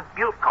him he has a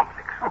guilt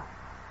complex.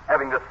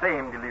 Having the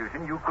same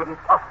delusion you couldn't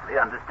possibly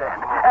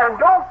understand. And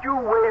don't you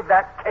wave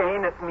that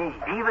cane at me.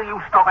 Either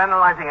you stop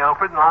analyzing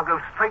Alfred and I'll go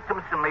straight to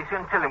Mr. Macy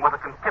and tell him what a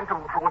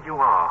contemptible fraud you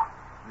are.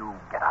 You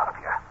get out of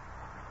here.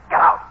 Get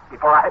out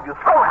before I have you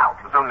thrown out.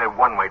 There's only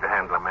one way to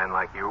handle a man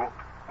like you.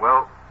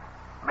 Well,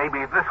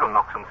 maybe this will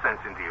knock some sense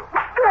into you.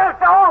 Yes,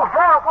 oh,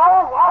 help.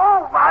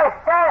 Oh, my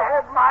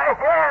head, my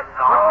head.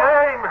 Good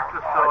day,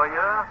 Mr.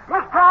 Sawyer.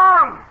 Miss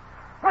Prong!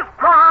 Miss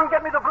Prong,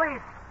 get me the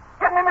police.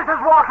 Get me Mrs.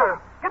 Walker.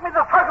 Get me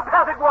the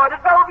psychopathic ward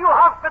at Bellevue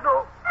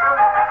Hospital.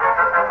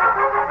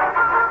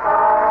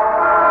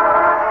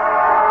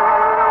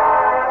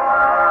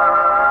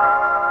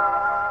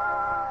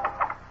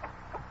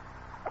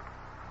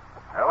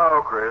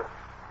 Hello, Chris.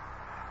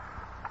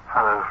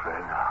 Hello,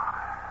 Fred.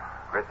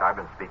 Chris, I've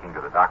been speaking to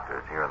the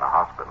doctors here in the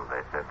hospital.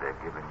 They said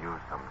they've given you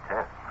some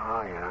tests.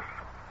 Oh, yes.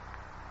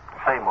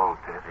 Same old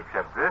test.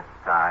 Except this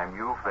time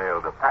you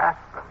failed to pass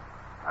them.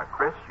 Now,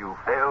 Chris, you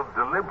failed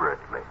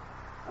deliberately.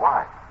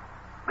 Why?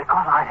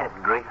 Because I had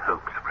great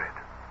hopes, Fred.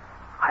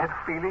 I had a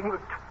feeling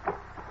that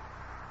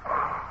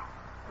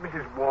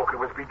Mrs. Walker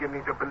was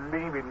beginning to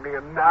believe in me,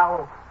 and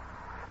now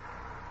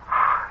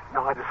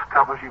I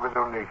discover she was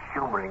only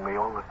humoring me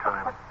all the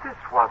time. But this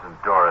wasn't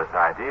Dora's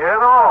idea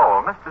at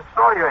all. Mr.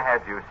 Sawyer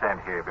had you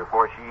sent here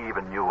before she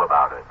even knew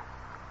about it.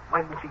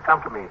 Why didn't she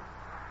come to me?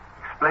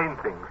 Explain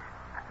things.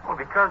 Well,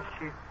 because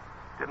she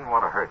didn't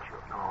want to hurt you.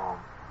 No,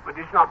 but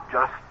it's not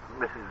just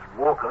Mrs.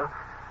 Walker.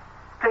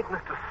 Take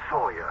Mr.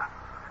 Sawyer.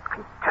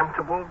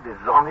 Contemptible,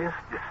 dishonest,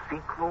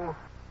 deceitful.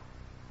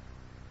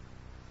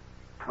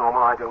 It's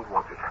normal, I don't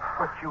want it.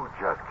 But you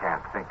just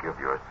can't think of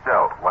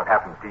yourself. What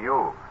happens to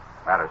you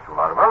matters to a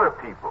lot of other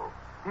people.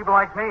 People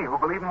like me who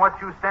believe in what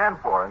you stand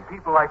for, and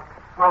people like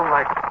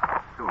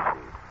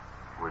Susie,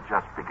 who are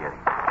just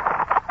beginning.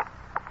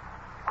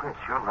 Chris,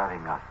 you're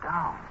letting us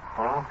down.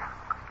 Hmm?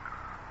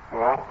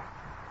 Well,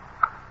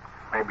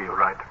 maybe you're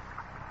right.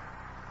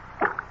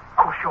 Of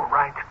course you're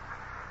right.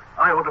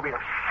 I ought to be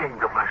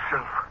ashamed of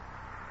myself.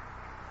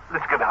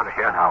 Let's get out of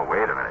here. Now,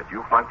 wait a minute.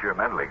 You flunked your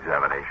mental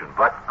examination,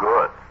 but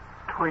good.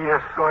 Oh,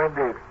 yes, so I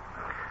did.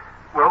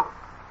 Well,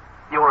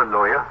 you're a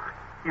lawyer.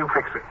 You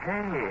fix it.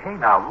 Hey,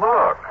 now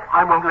look.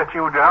 I won't let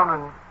you down,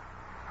 and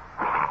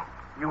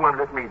you won't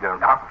let me down.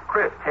 Now,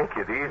 Chris, take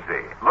it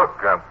easy. Look,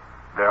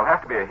 there'll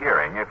have to be a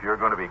hearing if you're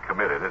going to be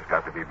committed. It's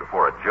got to be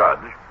before a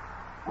judge.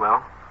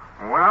 Well?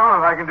 Well,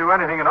 if I can do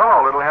anything at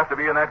all, it'll have to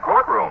be in that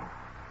courtroom.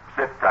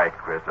 Sit tight,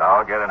 Chris.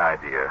 I'll get an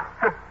idea.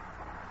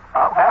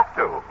 I'll have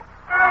to.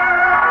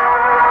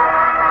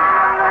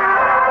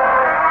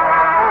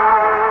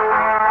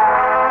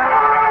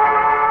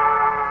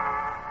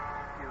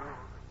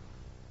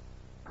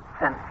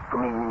 Sent for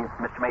me,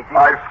 Mr. Macy?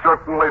 I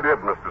certainly did,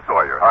 Mr.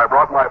 Sawyer. I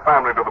brought my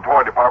family to the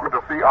toy department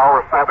to see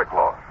our Santa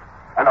Claus.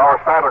 And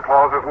our Santa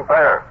Claus isn't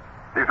there.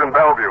 He's in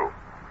Bellevue.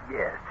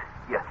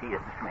 Yes, he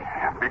is, Mr.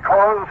 Macy.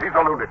 Because he's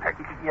a lunatic.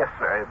 Yes,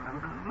 sir.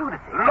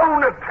 Lunatic.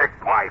 Lunatic,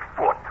 my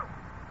foot.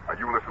 Now,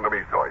 you listen to me,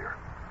 Sawyer.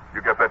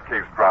 You get that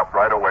case dropped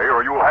right away,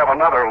 or you'll have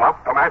another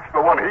lump to match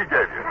the one he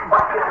gave you.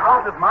 But it's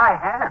out of my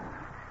hands.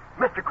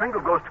 Mr.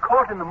 Kringle goes to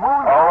court in the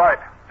morning. All right.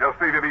 Just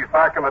see that he's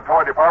back in the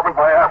toy department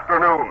by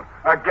afternoon.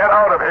 Now, get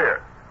out of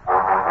here.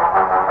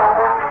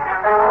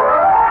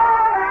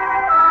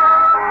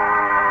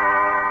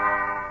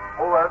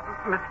 Oh,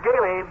 Miss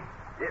Gailey.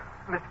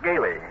 Miss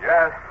Gailey.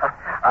 Yes?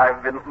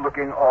 I've been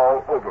looking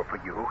all over for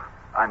you.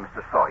 I'm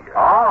Mr. Sawyer.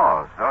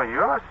 Oh, so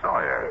you're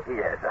Sawyer.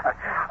 Yes.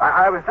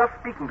 I was just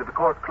speaking to the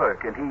court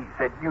clerk, and he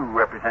said you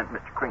represent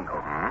Mr. Kringle.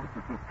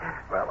 Mm-hmm.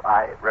 Well,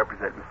 I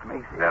represent Mr.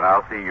 Macy. Then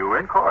I'll see you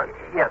in court.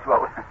 Yes,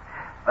 well,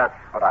 that's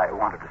what I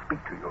wanted to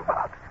speak to you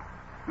about.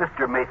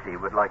 Mr. Macy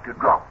would like to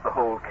drop the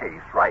whole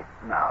case right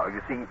now.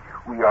 You see,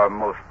 we are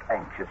most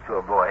anxious to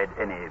avoid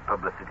any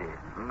publicity.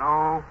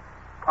 No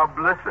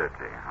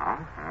publicity, huh?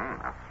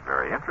 That's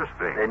very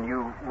interesting. Then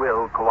you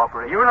will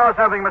cooperate? You know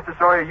something, Mr.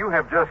 Sawyer? You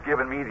have just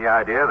given me the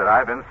idea that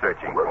I've been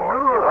searching for.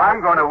 If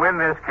I'm going to win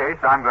this case,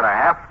 I'm going to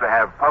have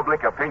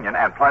public opinion,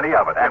 and plenty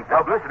of it. And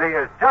publicity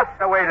is just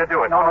the way to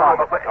do it. No,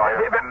 but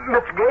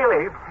Mr.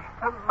 Gailey.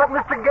 But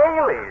Mr.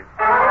 Gailey.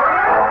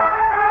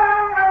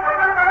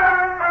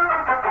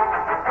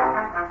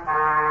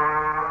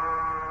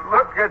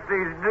 Look at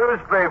these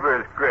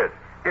newspapers, Chris.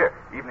 Here,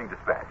 Evening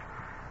Dispatch.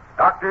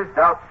 Doctors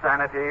doubt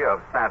sanity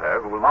of Santa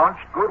who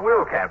launched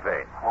goodwill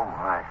campaign. Oh,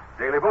 my.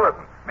 Daily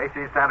Bulletin.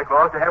 Macy's Santa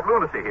Claus to have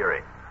lunacy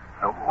hearing.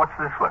 What's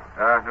this one?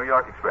 New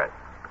York Express.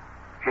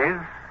 Is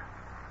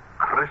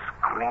Kris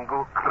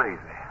Kringle crazy?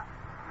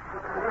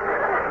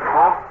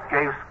 Court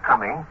case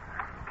coming.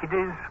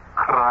 Kiddies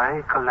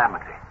cry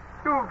calamity.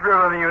 You've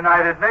driven the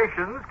United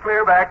Nations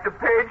clear back to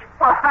page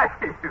 5.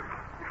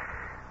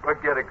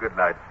 But get a good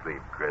night's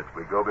sleep, Chris.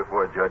 We go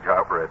before Judge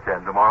Harper at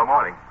 10 tomorrow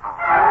morning.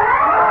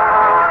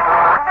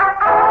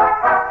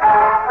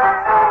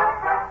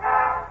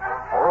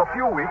 For a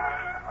few weeks,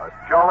 a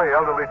jolly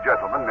elderly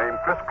gentleman named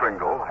Kris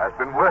Kringle has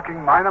been working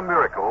minor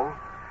miracles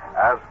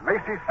as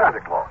Macy's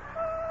Santa Claus.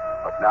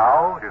 But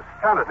now his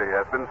sanity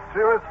has been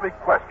seriously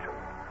questioned.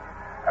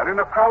 And in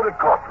a crowded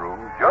courtroom,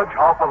 Judge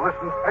Harper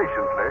listens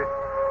patiently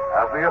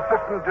as the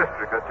assistant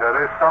district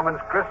attorney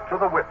summons Kris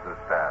to the witness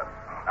stand.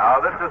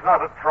 Now, this is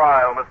not a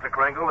trial, Mr.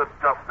 Kringle. It's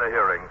just a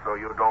hearing, so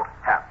you don't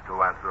have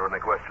to answer any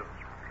questions.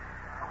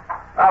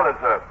 Now then,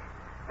 sir,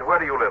 where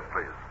do you live,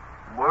 please?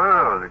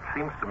 Well, it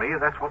seems to me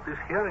that's what this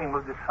hearing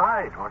will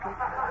decide, won't it?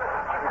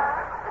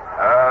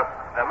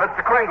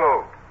 Mr.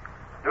 Kringle,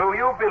 do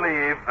you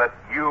believe that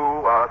you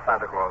are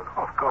Santa Claus?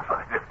 Of course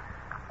I do.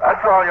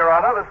 That's all, Your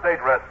Honor. The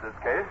state rests this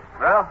case.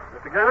 Well,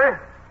 Mr. Gailey?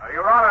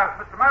 Your Honor,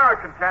 Mr.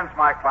 Merrick contends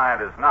my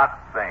client is not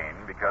sane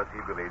because he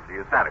believes he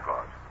is Santa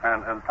Claus.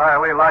 An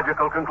entirely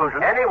logical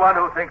conclusion. Anyone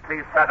who thinks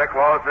he's Santa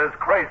Claus is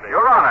crazy.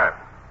 Your Honor,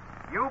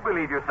 you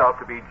believe yourself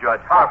to be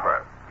Judge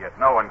Harper, yet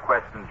no one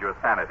questions your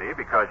sanity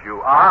because you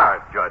are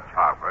Judge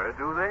Harper,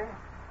 do they?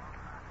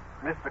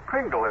 Mr.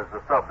 Kringle is the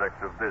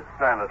subject of this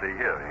sanity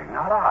hearing.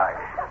 Not I.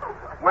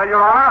 Well,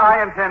 Your Honor,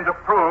 I intend to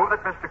prove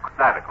that Mr.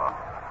 Santa Claus.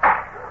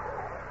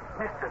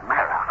 Mr.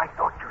 Mara, I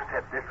thought you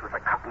said this was a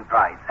cut and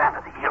dry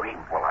sanity hearing.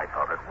 Well, I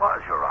thought it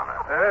was, Your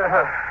Honor.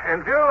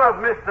 In view of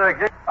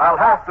Mr. I'll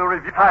have to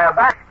retire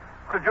back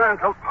to adjourn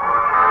till...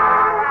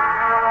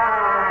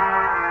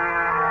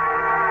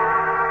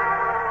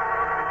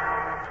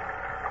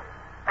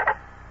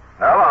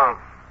 How long?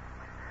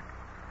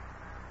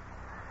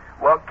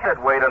 Well,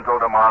 can't wait until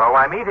tomorrow.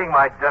 I'm eating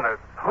my dinner.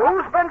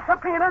 Who's been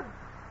subpoenaed?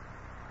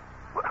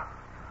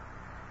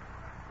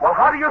 Well,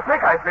 how do you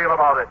think I feel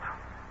about it?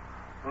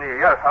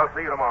 Yes, I'll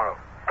see you tomorrow.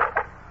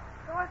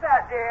 Who is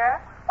that, dear?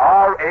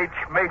 R.H.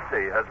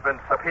 Macy has been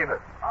subpoenaed.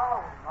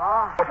 Oh,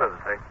 my.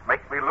 They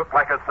make me look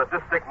like a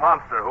sadistic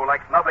monster who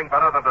likes nothing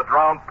better than to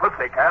drown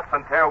pussycats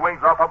and tear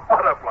wings off of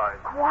butterflies.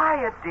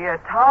 Quiet, dear.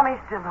 Tommy's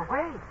still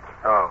awake.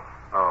 Oh,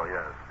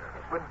 yes.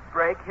 It would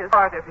break his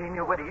heart if he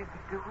knew what he's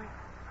doing.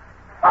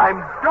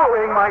 I'm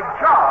doing my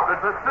job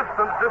as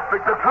assistant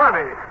district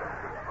attorney.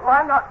 Well,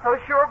 I'm not so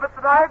sure, but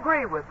that I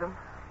agree with him.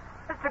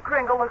 Mr.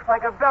 Kringle looks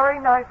like a very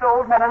nice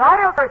old man, and I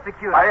don't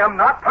persecute him. I am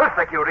not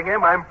persecuting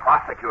him. I'm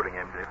prosecuting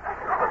him, dear.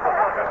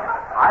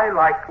 I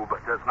like you,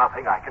 but there's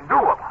nothing I can do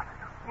about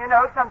it. You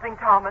know something,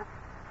 Thomas?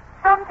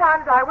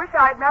 Sometimes I wish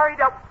I'd married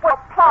a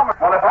plumber.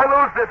 Well, if I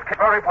lose this case,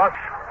 very much.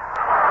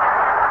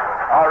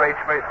 R.H.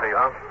 Macy,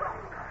 huh?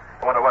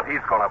 I wonder what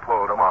he's going to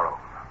pull tomorrow.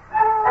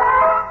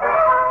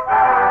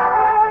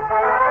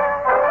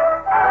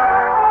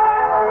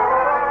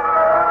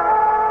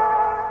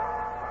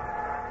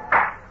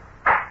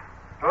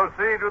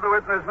 Proceed to the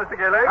witness, Mr.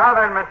 Gailey. Now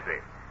then, Missy,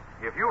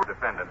 if you were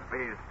defendant,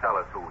 please tell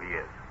us who he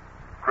is.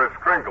 Kris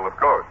Kringle, of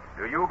course.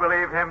 Do you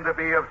believe him to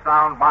be of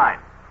sound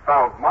mind?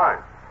 Sound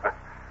mind.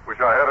 Wish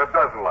I had a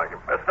dozen like him.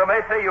 Mr.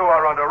 Macy, you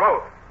are under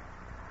oath.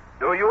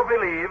 Do you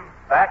believe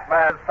that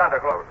man's Santa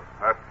Claus?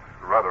 That's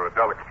rather a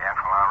delicate...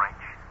 Careful, R.H.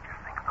 Just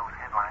think of those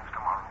headlines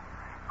tomorrow.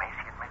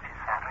 Macy admits his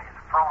Santa is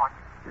a fraud.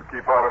 You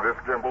keep out of this,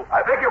 Gimble.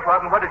 I beg your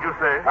pardon. What did you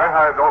say?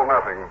 I know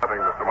nothing.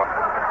 Nothing, Mr.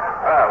 Munson.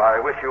 Well,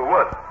 I wish you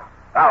would.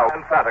 Now,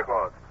 and Santa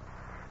Claus.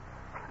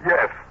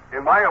 Yes,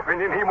 in my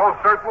opinion, he most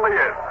certainly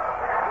is.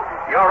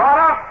 Your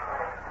Honor,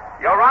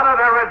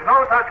 there is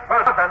no such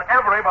person, and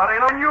everybody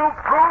knows. You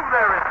prove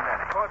there isn't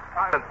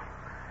any.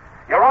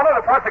 Your Honor,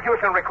 the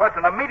prosecution requests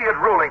an immediate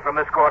ruling from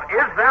this court.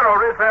 Is there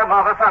or is there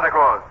not a Santa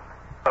Claus?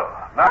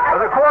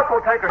 Now, the court will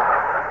take a...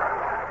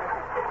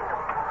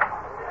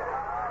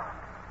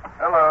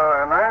 Hello,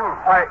 Henry.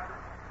 Why,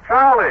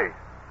 Charlie,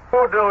 what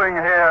are you doing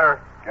here?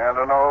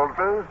 Canton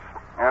Olds,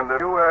 and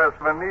if you ask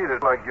for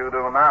needed like you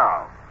do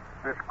now.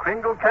 This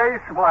Kringle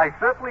case? Well, I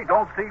certainly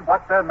don't see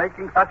what they're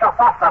making such a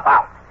fuss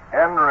about.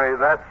 Henry,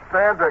 that's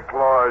Santa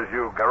Claus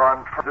you got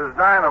on is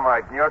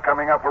dynamite, and you're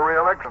coming up for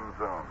re-election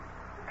soon.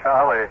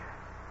 Charlie,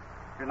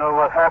 you know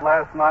what happened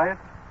last night?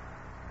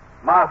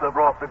 Martha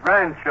brought the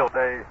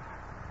grandchildren.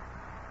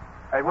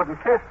 They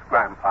wouldn't kiss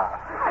Grandpa.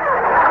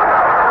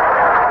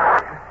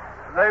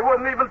 They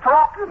wouldn't even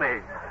talk to me.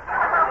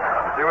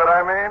 See what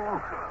I mean?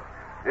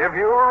 If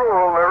you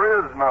rule there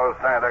is no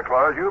Santa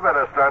Claus, you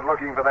better start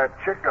looking for that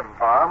chicken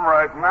farm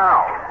right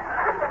now.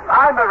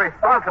 I'm a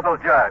responsible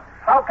judge.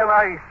 How can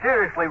I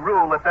seriously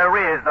rule that there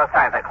is a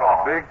Santa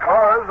Claus?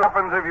 Because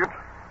happens if you...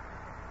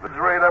 Let's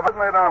read up,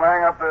 they don't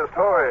hang up their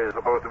toys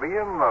supposed to be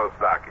in those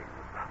stockings.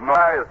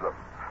 Noise them.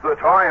 The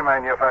toy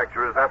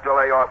manufacturers have to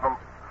lay off them.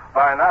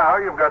 By now,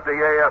 you've got the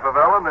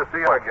AFL and the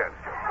CO against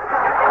you.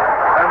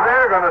 And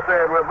they're going to say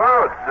it with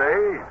votes,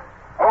 see?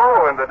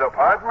 Oh, and the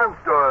department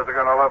stores are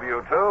going to love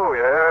you, too.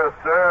 Yes,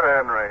 sir,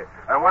 Henry.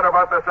 And what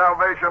about the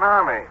Salvation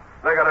Army?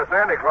 They got a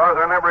Santa Claus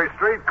on every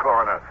street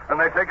corner, and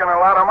they're taking a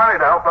lot of money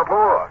to help the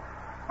poor.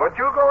 But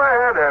you go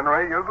ahead,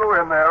 Henry. You go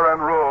in there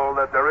and rule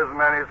that there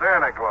isn't any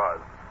Santa Claus.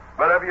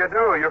 But if you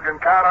do, you can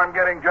count on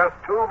getting just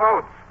 2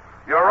 votes.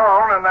 Your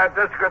own and that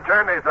district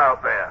attorney's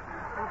out there.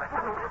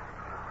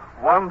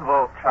 1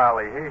 vote,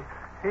 Charlie.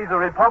 He's a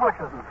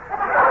Republican.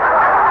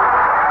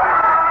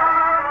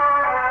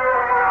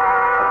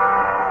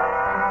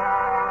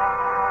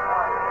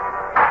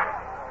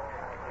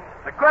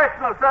 The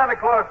question of Santa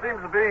Claus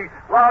seems to be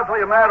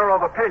largely a matter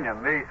of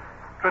opinion. The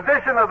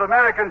tradition of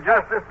American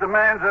justice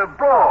demands a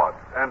broad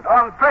and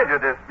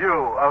unprejudiced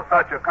view of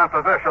such a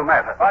controversial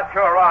matter. But,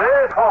 Your Honor...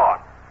 This court,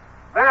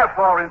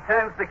 therefore,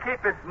 intends to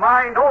keep its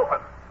mind open.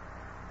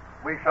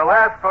 We shall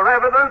ask for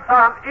evidence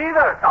on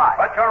either side.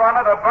 But, Your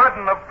Honor, the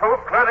burden of proof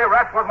clearly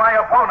rests with my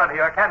opponent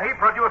here. Can he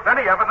produce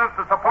any evidence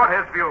to support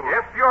his view?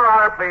 If Your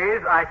Honor,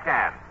 please, I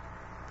can.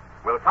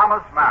 Will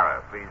Thomas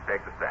Mara please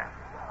take the stand?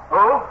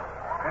 Who?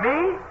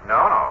 Me?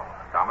 No.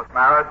 Thomas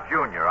Mara,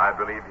 Jr. I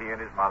believe he and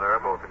his mother are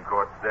both in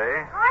court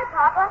today. Hi,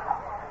 Papa.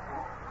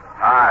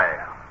 Hi.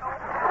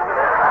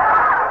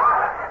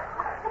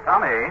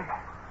 Tommy,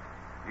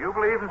 you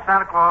believe in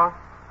Santa Claus?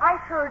 I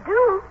sure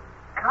do.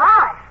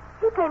 Gosh,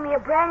 he gave me a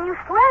brand new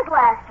sled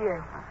last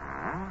year.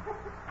 Mm-hmm.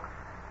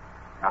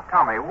 Now,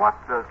 Tommy, what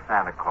does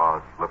Santa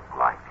Claus look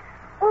like?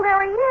 Well,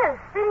 there he is,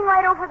 sitting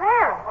right over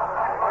there.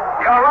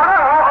 Your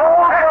Honor,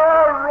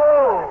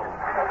 overruled.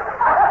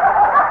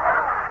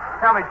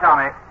 Tell me,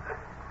 Tommy,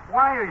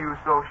 why are you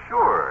so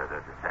sure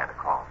there's a Santa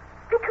Claus?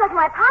 Because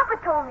my papa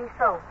told me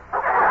so.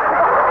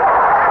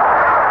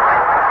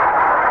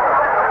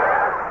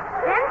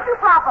 Didn't you,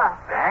 Papa?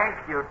 Thank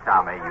you,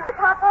 Tommy.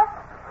 Papa?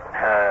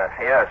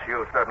 Yes,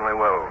 you certainly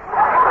will.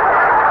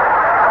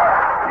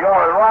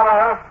 Your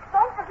Honor.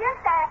 Don't forget,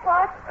 Santa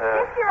Claus.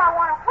 This year I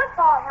want a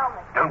football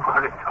helmet. Don't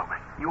worry, Tommy.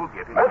 You'll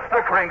get it.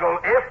 Mr. Kringle,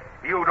 if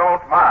you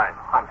don't mind.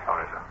 I'm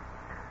sorry, sir.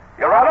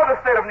 Your Honor, the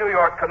state of New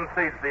York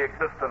concedes the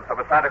existence of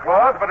a Santa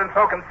Claus, but in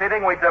so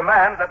conceding, we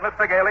demand that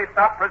Mr. Gailey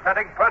stop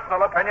presenting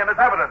personal opinion as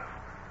evidence.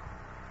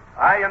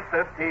 I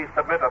insist he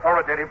submit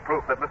authoritative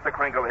proof that Mr.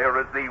 Kringle here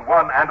is the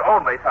one and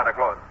only Santa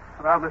Claus.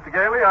 Now, Mr.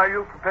 Gailey, are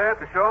you prepared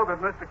to show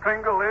that Mr.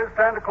 Kringle is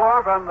Santa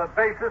Claus on the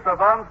basis of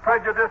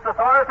unprejudiced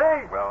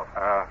authority? Well,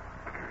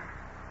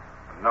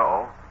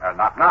 no,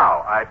 not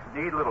now. I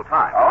need a little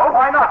time. Oh,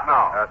 why not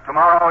now?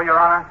 Tomorrow, Your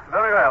Honor?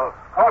 Very well.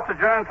 Court's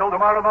adjourned till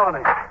tomorrow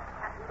morning.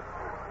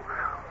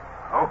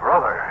 Oh,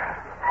 brother.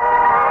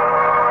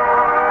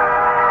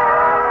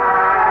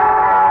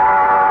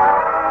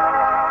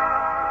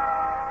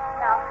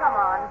 Now, come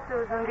on,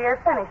 Susan, dear,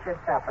 finish your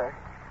supper.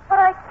 But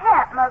I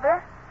can't,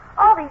 Mother.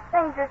 All these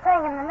things are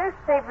saying in the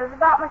newspapers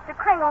about Mr.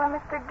 Kringle and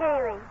Mr.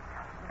 Gailey.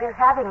 They're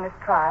having this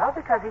trial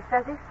because he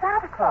says he's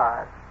Santa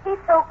Claus. He's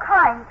so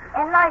kind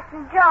and nice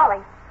and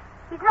jolly.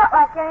 He's not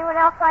like anyone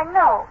else I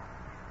know.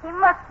 He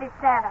must be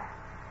Santa.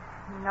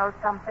 You know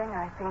something?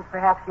 I think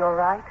perhaps you're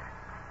right.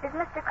 Is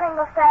Mr.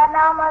 Kringle sad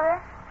now, Mother?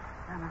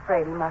 I'm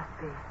afraid he must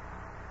be.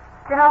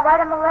 Then I'll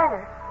write him a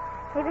letter.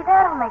 Maybe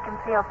that'll make him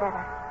feel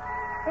better.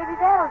 Maybe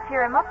that'll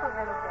cheer him up a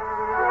little bit.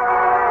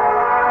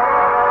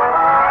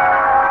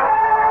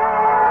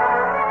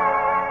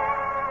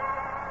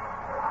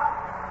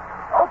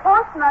 Oh,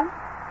 postman.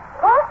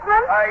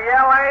 Postman?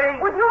 Yeah, lady?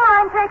 Would you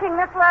mind taking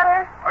this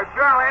letter? Oh,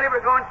 sure, lady.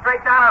 We're going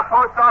straight down to the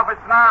post office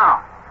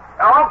now.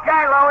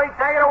 Okay, Louie,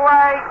 take it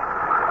away.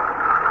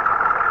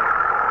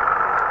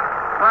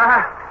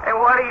 Hey,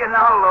 what do you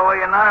know,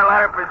 Louie? Another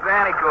letter for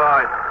Santa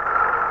Claus.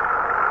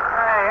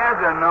 Hey,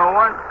 here's a new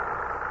one.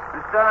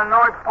 Instead of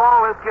North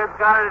Pole, this kid's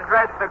got it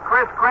addressed to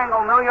Chris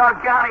Kringle, New York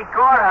County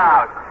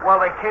Courthouse.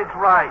 Well, the kid's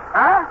right.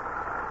 Huh?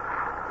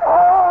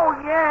 Oh,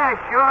 yeah,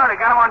 sure. They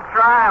got him on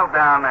trial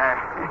down there.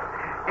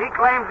 He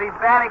claims he's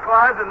Santa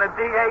Claus, and the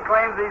DA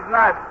claims he's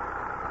nuts.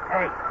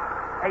 Hey,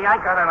 I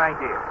got an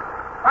idea.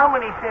 How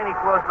many Santa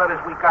Claus letters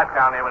we got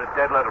down there in the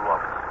dead letter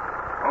office?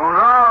 Who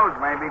knows?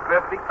 Maybe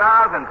 50,000.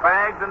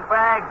 Bags and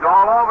bags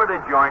all over the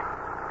joint.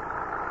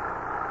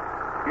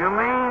 You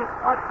mean?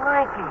 But,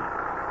 Frankie,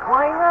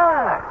 why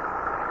not?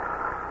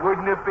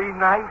 Wouldn't it be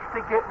nice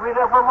to get rid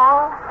of them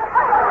all?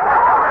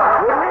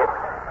 Wouldn't it?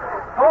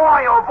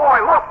 Boy, oh boy,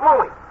 look,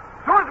 Louie.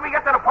 As soon as we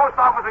get to the post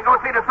office and go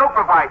see the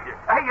supervisor.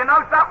 Hey, you know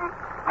something?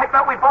 I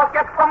thought we both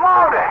get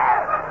promoted.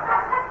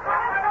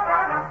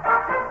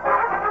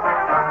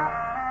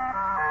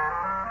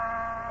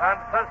 And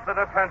since the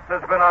defense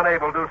has been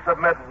unable to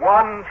submit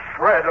one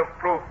shred of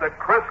proof that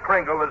Kris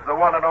Kringle is the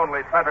one and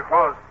only Santa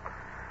Claus,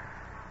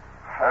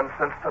 and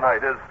since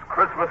tonight is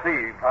Christmas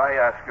Eve, I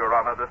ask Your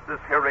Honor that this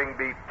hearing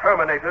be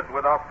terminated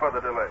without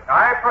further delay.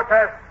 I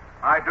protest.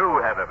 I do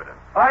have evidence.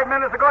 5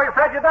 minutes ago you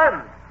said you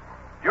didn't.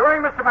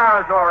 During Mr.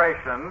 Mara's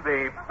oration,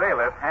 the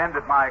bailiff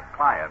handed my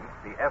client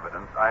the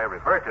evidence I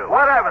refer to.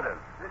 What evidence?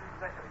 This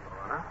letter, Your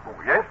Honor.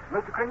 Oh, yes,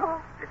 Mr.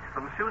 Kringle? It's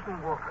from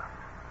Susan Walker.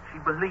 She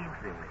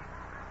believes in me.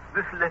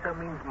 This letter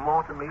means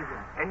more to me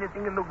than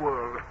anything in the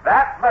world.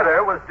 That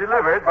letter was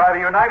delivered by the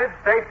United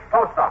States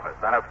Post Office,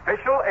 an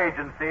official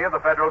agency of the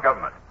federal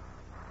government.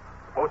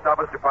 The Post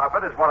Office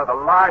Department is one of the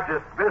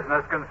largest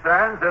business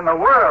concerns in the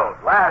world.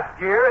 Last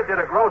year, it did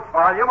a gross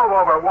volume of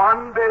over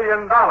 $1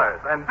 billion.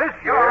 And this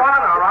year... Your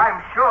Honor, I'm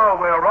sure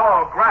we're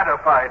all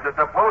gratified that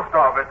the post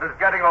office is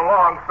getting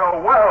along so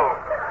well.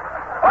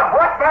 But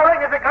what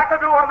bearing has it got to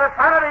do on the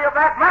sanity of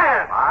that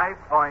man? My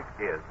point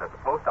is that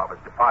the Post Office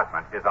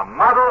Department is a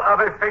model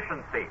of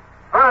efficiency.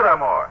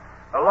 Furthermore,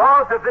 the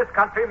laws of this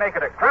country make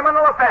it a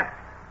criminal offense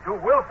to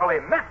willfully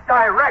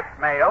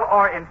misdirect mail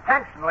or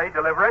intentionally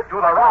deliver it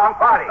to the wrong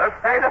party. The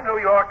state of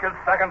New York is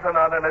second to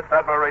none in its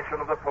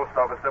admiration of the Post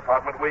Office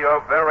Department. We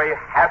are very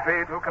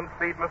happy to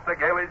concede Mr.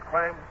 Gailey's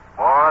claims.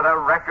 For the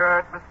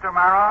record, Mr.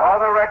 Mara? For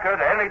the record,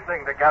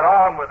 anything to get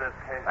on with this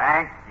case.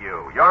 Thank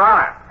you. Your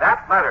Honor,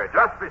 that letter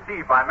just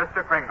received by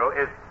Mr. Kringle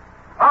is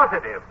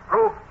positive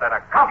proof that a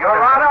company... Your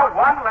Honor,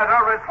 one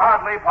letter is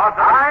hardly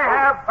positive. I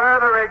have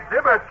further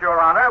exhibits, Your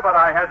Honor, but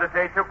I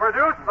hesitate to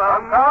produce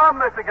them.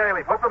 Come, Mr.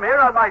 Gailey, put them here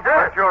on my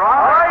desk. But, Your Honor...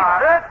 All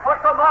right, Sid, put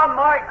them on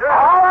my desk.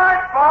 All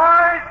right,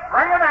 boys,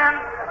 bring them in.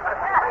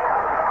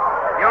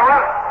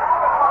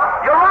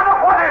 Your Honor,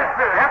 what is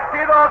this?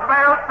 Empty those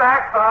mail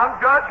sacks on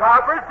Judge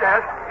Harper's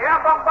desk. Yeah,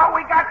 but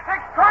we got 6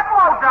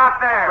 truckloads out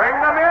there. Bring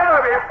them in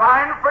or be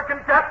fined for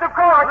contempt of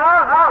court.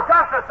 No,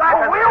 just a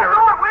second. Oh,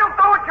 we'll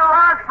do it, Your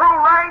Honor. Through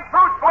rain,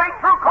 through sleet,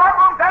 through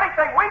courtrooms,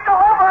 anything. We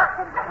deliver.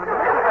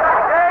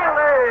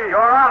 Gailey!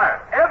 Your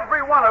Honor,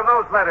 every one of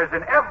those letters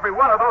in every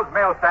one of those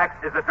mail sacks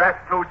is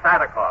addressed to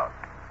Santa Claus.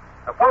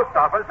 The post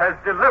office has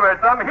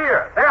delivered them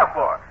here.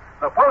 Therefore,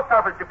 the Post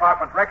Office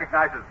Department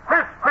recognizes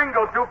Kris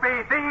Kringle to be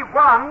the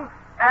one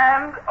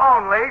and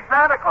only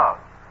Santa Claus.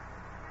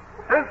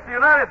 Since the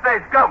United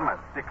States government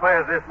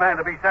declares this man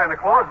to be Santa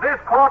Claus, this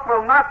court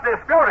will not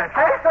dispute it.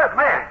 Case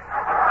dismissed.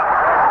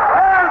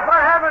 Well, for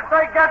heaven's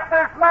sake, get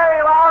this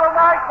mail out of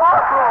my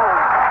courtroom.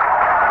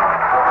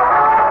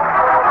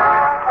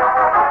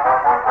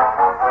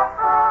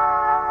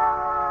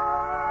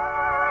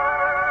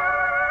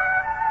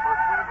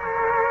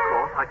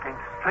 I came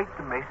straight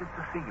to Macy's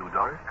to see you,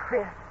 Doris.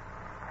 Chris,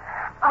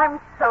 I'm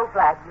so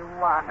glad you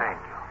won. Thank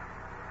you.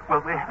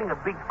 Well, we're having a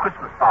big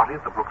Christmas party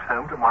at the Brooks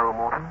home tomorrow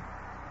morning.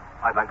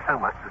 I'd like so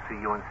much to see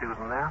you and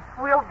Susan there.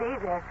 We'll be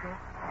there, Chris.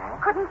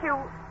 Couldn't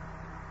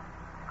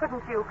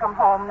you come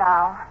home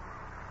now?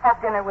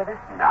 Have dinner with us?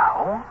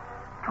 Now?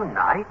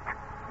 Tonight?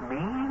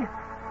 Me?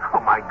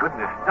 Oh, my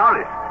goodness,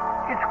 Doris.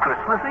 It's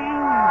Christmas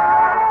Eve.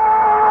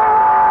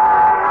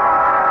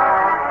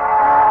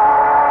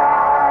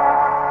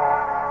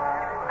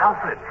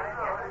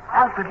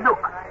 Alfred,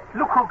 look.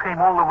 Look who came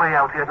all the way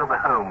out here to the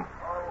home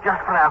just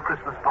for our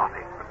Christmas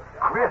party.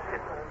 Chris,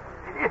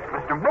 it's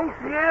Mr.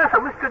 Macy. Yes,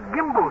 and Mr.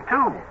 Gimble,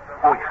 too.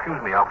 Oh, excuse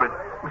me, Alfred.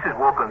 Mrs.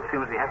 Walker and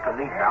Susie have to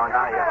leave now, and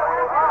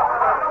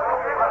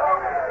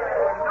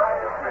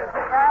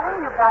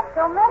Darling, you got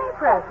so many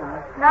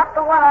presents. Not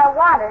the one I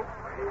wanted.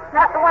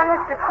 Not the one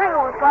Mr.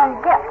 Kringle was going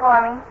to get for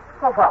me.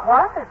 Well, what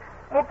was it?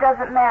 It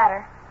doesn't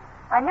matter.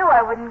 I knew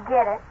I wouldn't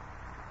get it.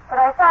 But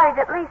I thought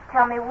he'd at least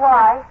tell me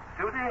why.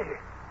 Susie.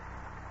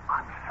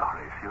 I'm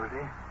sorry,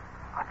 Susie.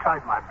 I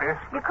tried my best.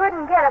 You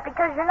couldn't get it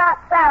because you're not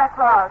Santa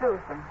Claus.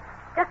 Susan.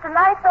 Just a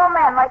nice old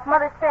man like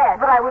Mother said.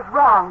 But I was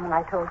wrong when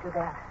I told you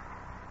that.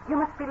 You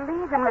must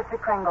believe in Mr.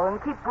 Kringle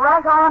and keep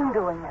right on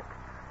doing it.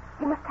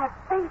 You must have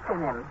faith in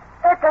him.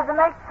 That doesn't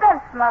make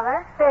sense,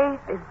 Mother.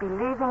 Faith is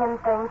believing in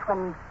things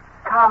when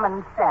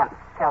common sense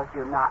tells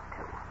you not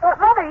to. But,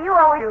 Mother, you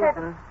always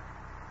Susan,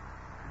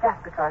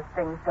 just because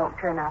things don't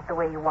turn out the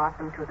way you want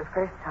them to the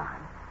first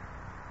time,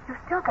 you've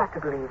still got to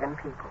believe in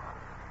people.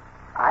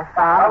 I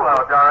found...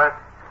 Hello, Doris.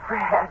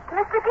 Fred.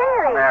 Mr.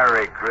 Gailey.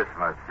 Merry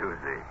Christmas,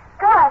 Susie.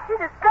 Gosh, you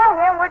just got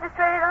here and we're just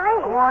ready to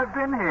leave. Oh, I've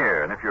been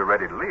here, and if you're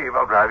ready to leave,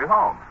 I'll drive you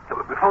home. So,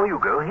 before you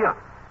go,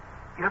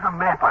 here's a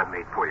map I've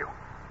made for you.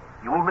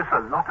 You will miss a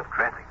lot of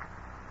traffic.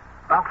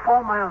 About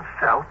 4 miles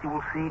south, you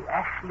will see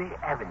Ashley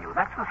Avenue.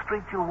 That's the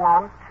street you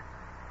want.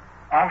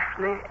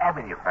 Ashley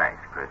Avenue.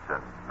 Thanks, Chris,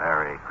 and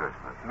Merry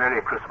Christmas.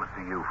 Merry Christmas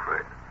to you,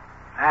 Fred.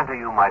 And to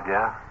you, my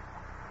dear.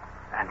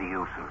 And to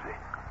you, Susie.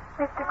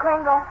 Mr.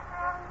 Kringle,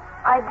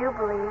 I do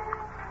believe.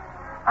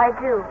 I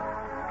do.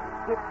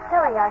 It's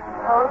silly, I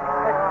suppose,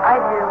 but I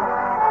do.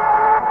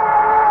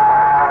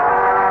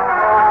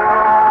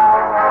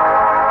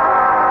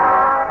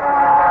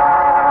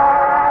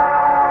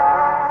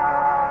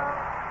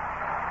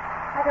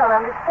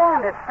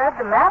 understand it, Fred.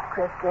 The map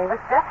Chris gave us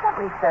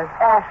definitely says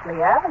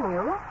Ashley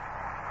Avenue.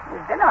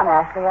 We've been on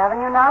Ashley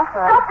Avenue now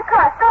for... Stop the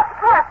car,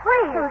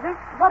 please. Susie,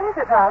 what is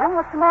it, darling?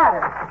 What's the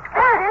matter?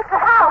 There it is, the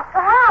house.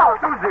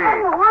 Susie! What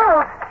in the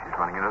world? She's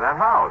running into that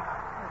house.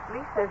 At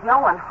least there's no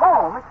one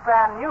home. It's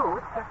brand new.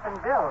 It's just been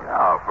built.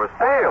 Yeah, for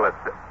sale. It's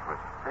for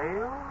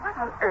sale? What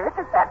on earth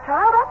is that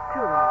child up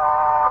to?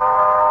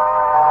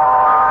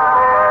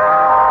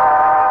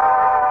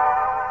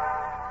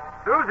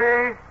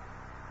 Susie!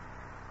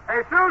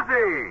 Hey,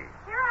 Susie!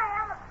 Here I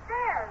am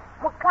upstairs.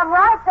 Well, come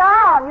right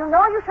down. You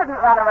know you shouldn't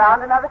run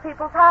around in other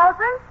people's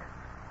houses.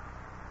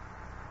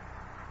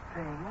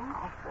 Strange.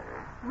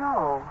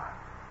 No.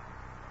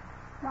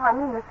 No, I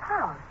mean this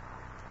house.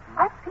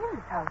 I've seen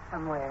this house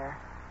somewhere.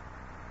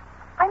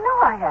 I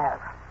know I have.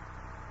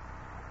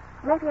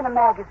 Maybe in a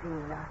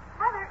magazine.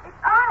 Mother,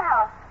 it's our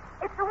house.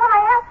 It's the one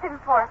I asked him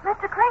for,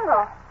 Mr.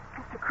 Kringle.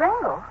 Mr.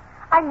 Kringle?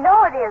 I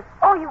know it is.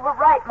 Oh, you were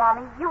right,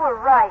 Mommy. You were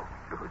right.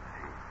 Susie.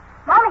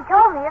 Mommy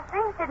told me if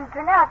things didn't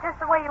turn out just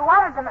the way you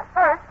wanted them at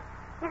first,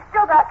 you've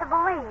still got to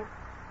believe.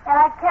 And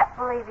I kept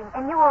believing.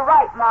 And you were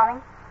right,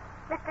 Mommy.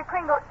 Mr.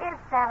 Kringle is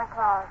Santa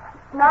Claus.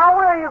 Now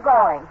where are you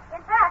going?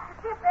 In fact,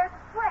 to see if there's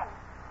a swing.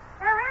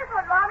 There is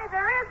one, Mommy.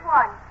 There is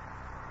one.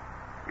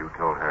 You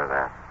told her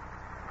that.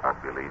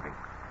 About believing.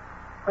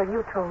 Well,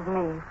 you told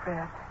me,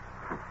 Fred.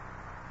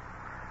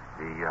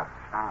 The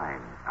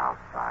sign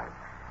outside.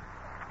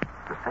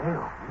 For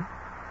sale.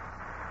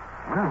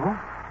 Well,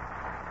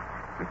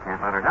 we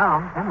can't let her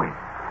down, can we?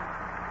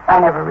 I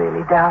never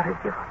really doubted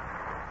you.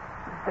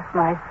 It's just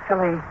my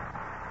silly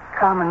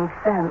common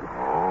sense.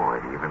 Oh,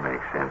 it even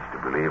makes sense to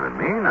believe in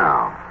me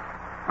now.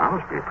 I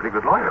must be a pretty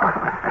good lawyer.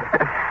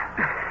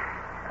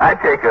 I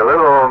take a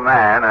little old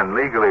man and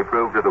legally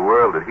prove to the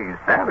world that he's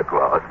Santa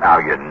Claus. Now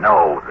you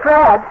know that.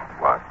 Fred.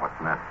 What? What's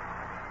the matter?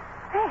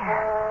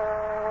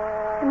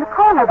 There. In the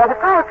corner by the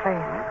fireplace.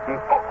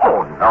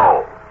 Oh,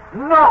 no.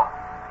 No.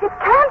 It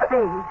can't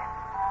be.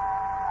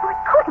 Oh,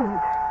 it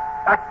couldn't.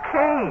 A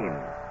cane.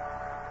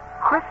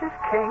 Chris's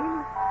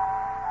cane?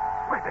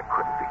 Why, there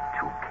couldn't be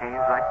two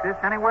canes like this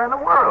anywhere in the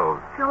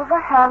world. Silver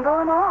handle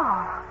and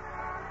all.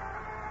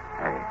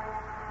 Hey,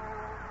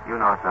 you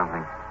know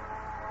something?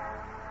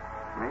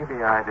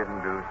 Maybe I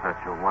didn't do such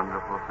a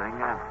wonderful thing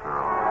after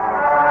all.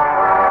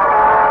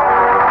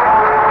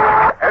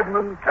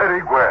 Edmund Teddy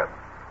Gwen.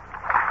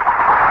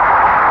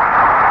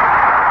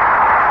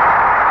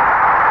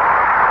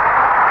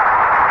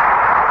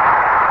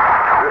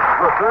 This is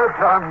the third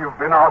time you've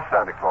been our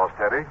Santa Claus,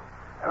 Teddy,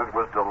 and it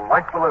was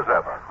delightful as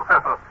ever.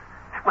 Well,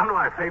 it's one of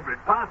my favorite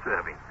parts,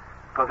 Irving,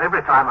 because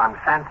every time I'm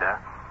Santa,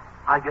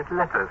 I get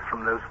letters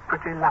from those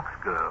pretty Lux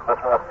girls.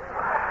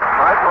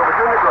 Michael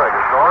Virginia Gregg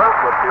as Dora,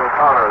 Whitfield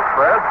Connor as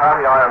Fred,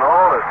 Patty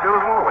Ionall as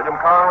Susan, William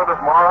Conrad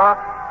as Mara,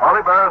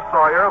 Holly Bear as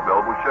Sawyer,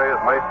 Bill Boucher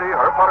as Macy,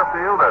 Herb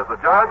Butterfield as the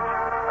Judge,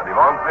 and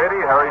Yvonne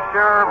Patey, Harry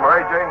Shearer,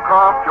 Mary Jane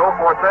Croft, Joe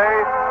Forte,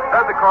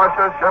 Ted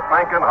DeCorsia, Shep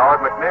Mencken,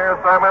 Howard McNear,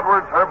 Sam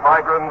Edwards, Herb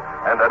Vigran,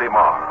 and Eddie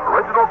Marr.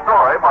 Original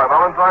story by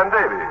Valentine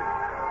Davies.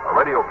 A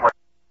radio play.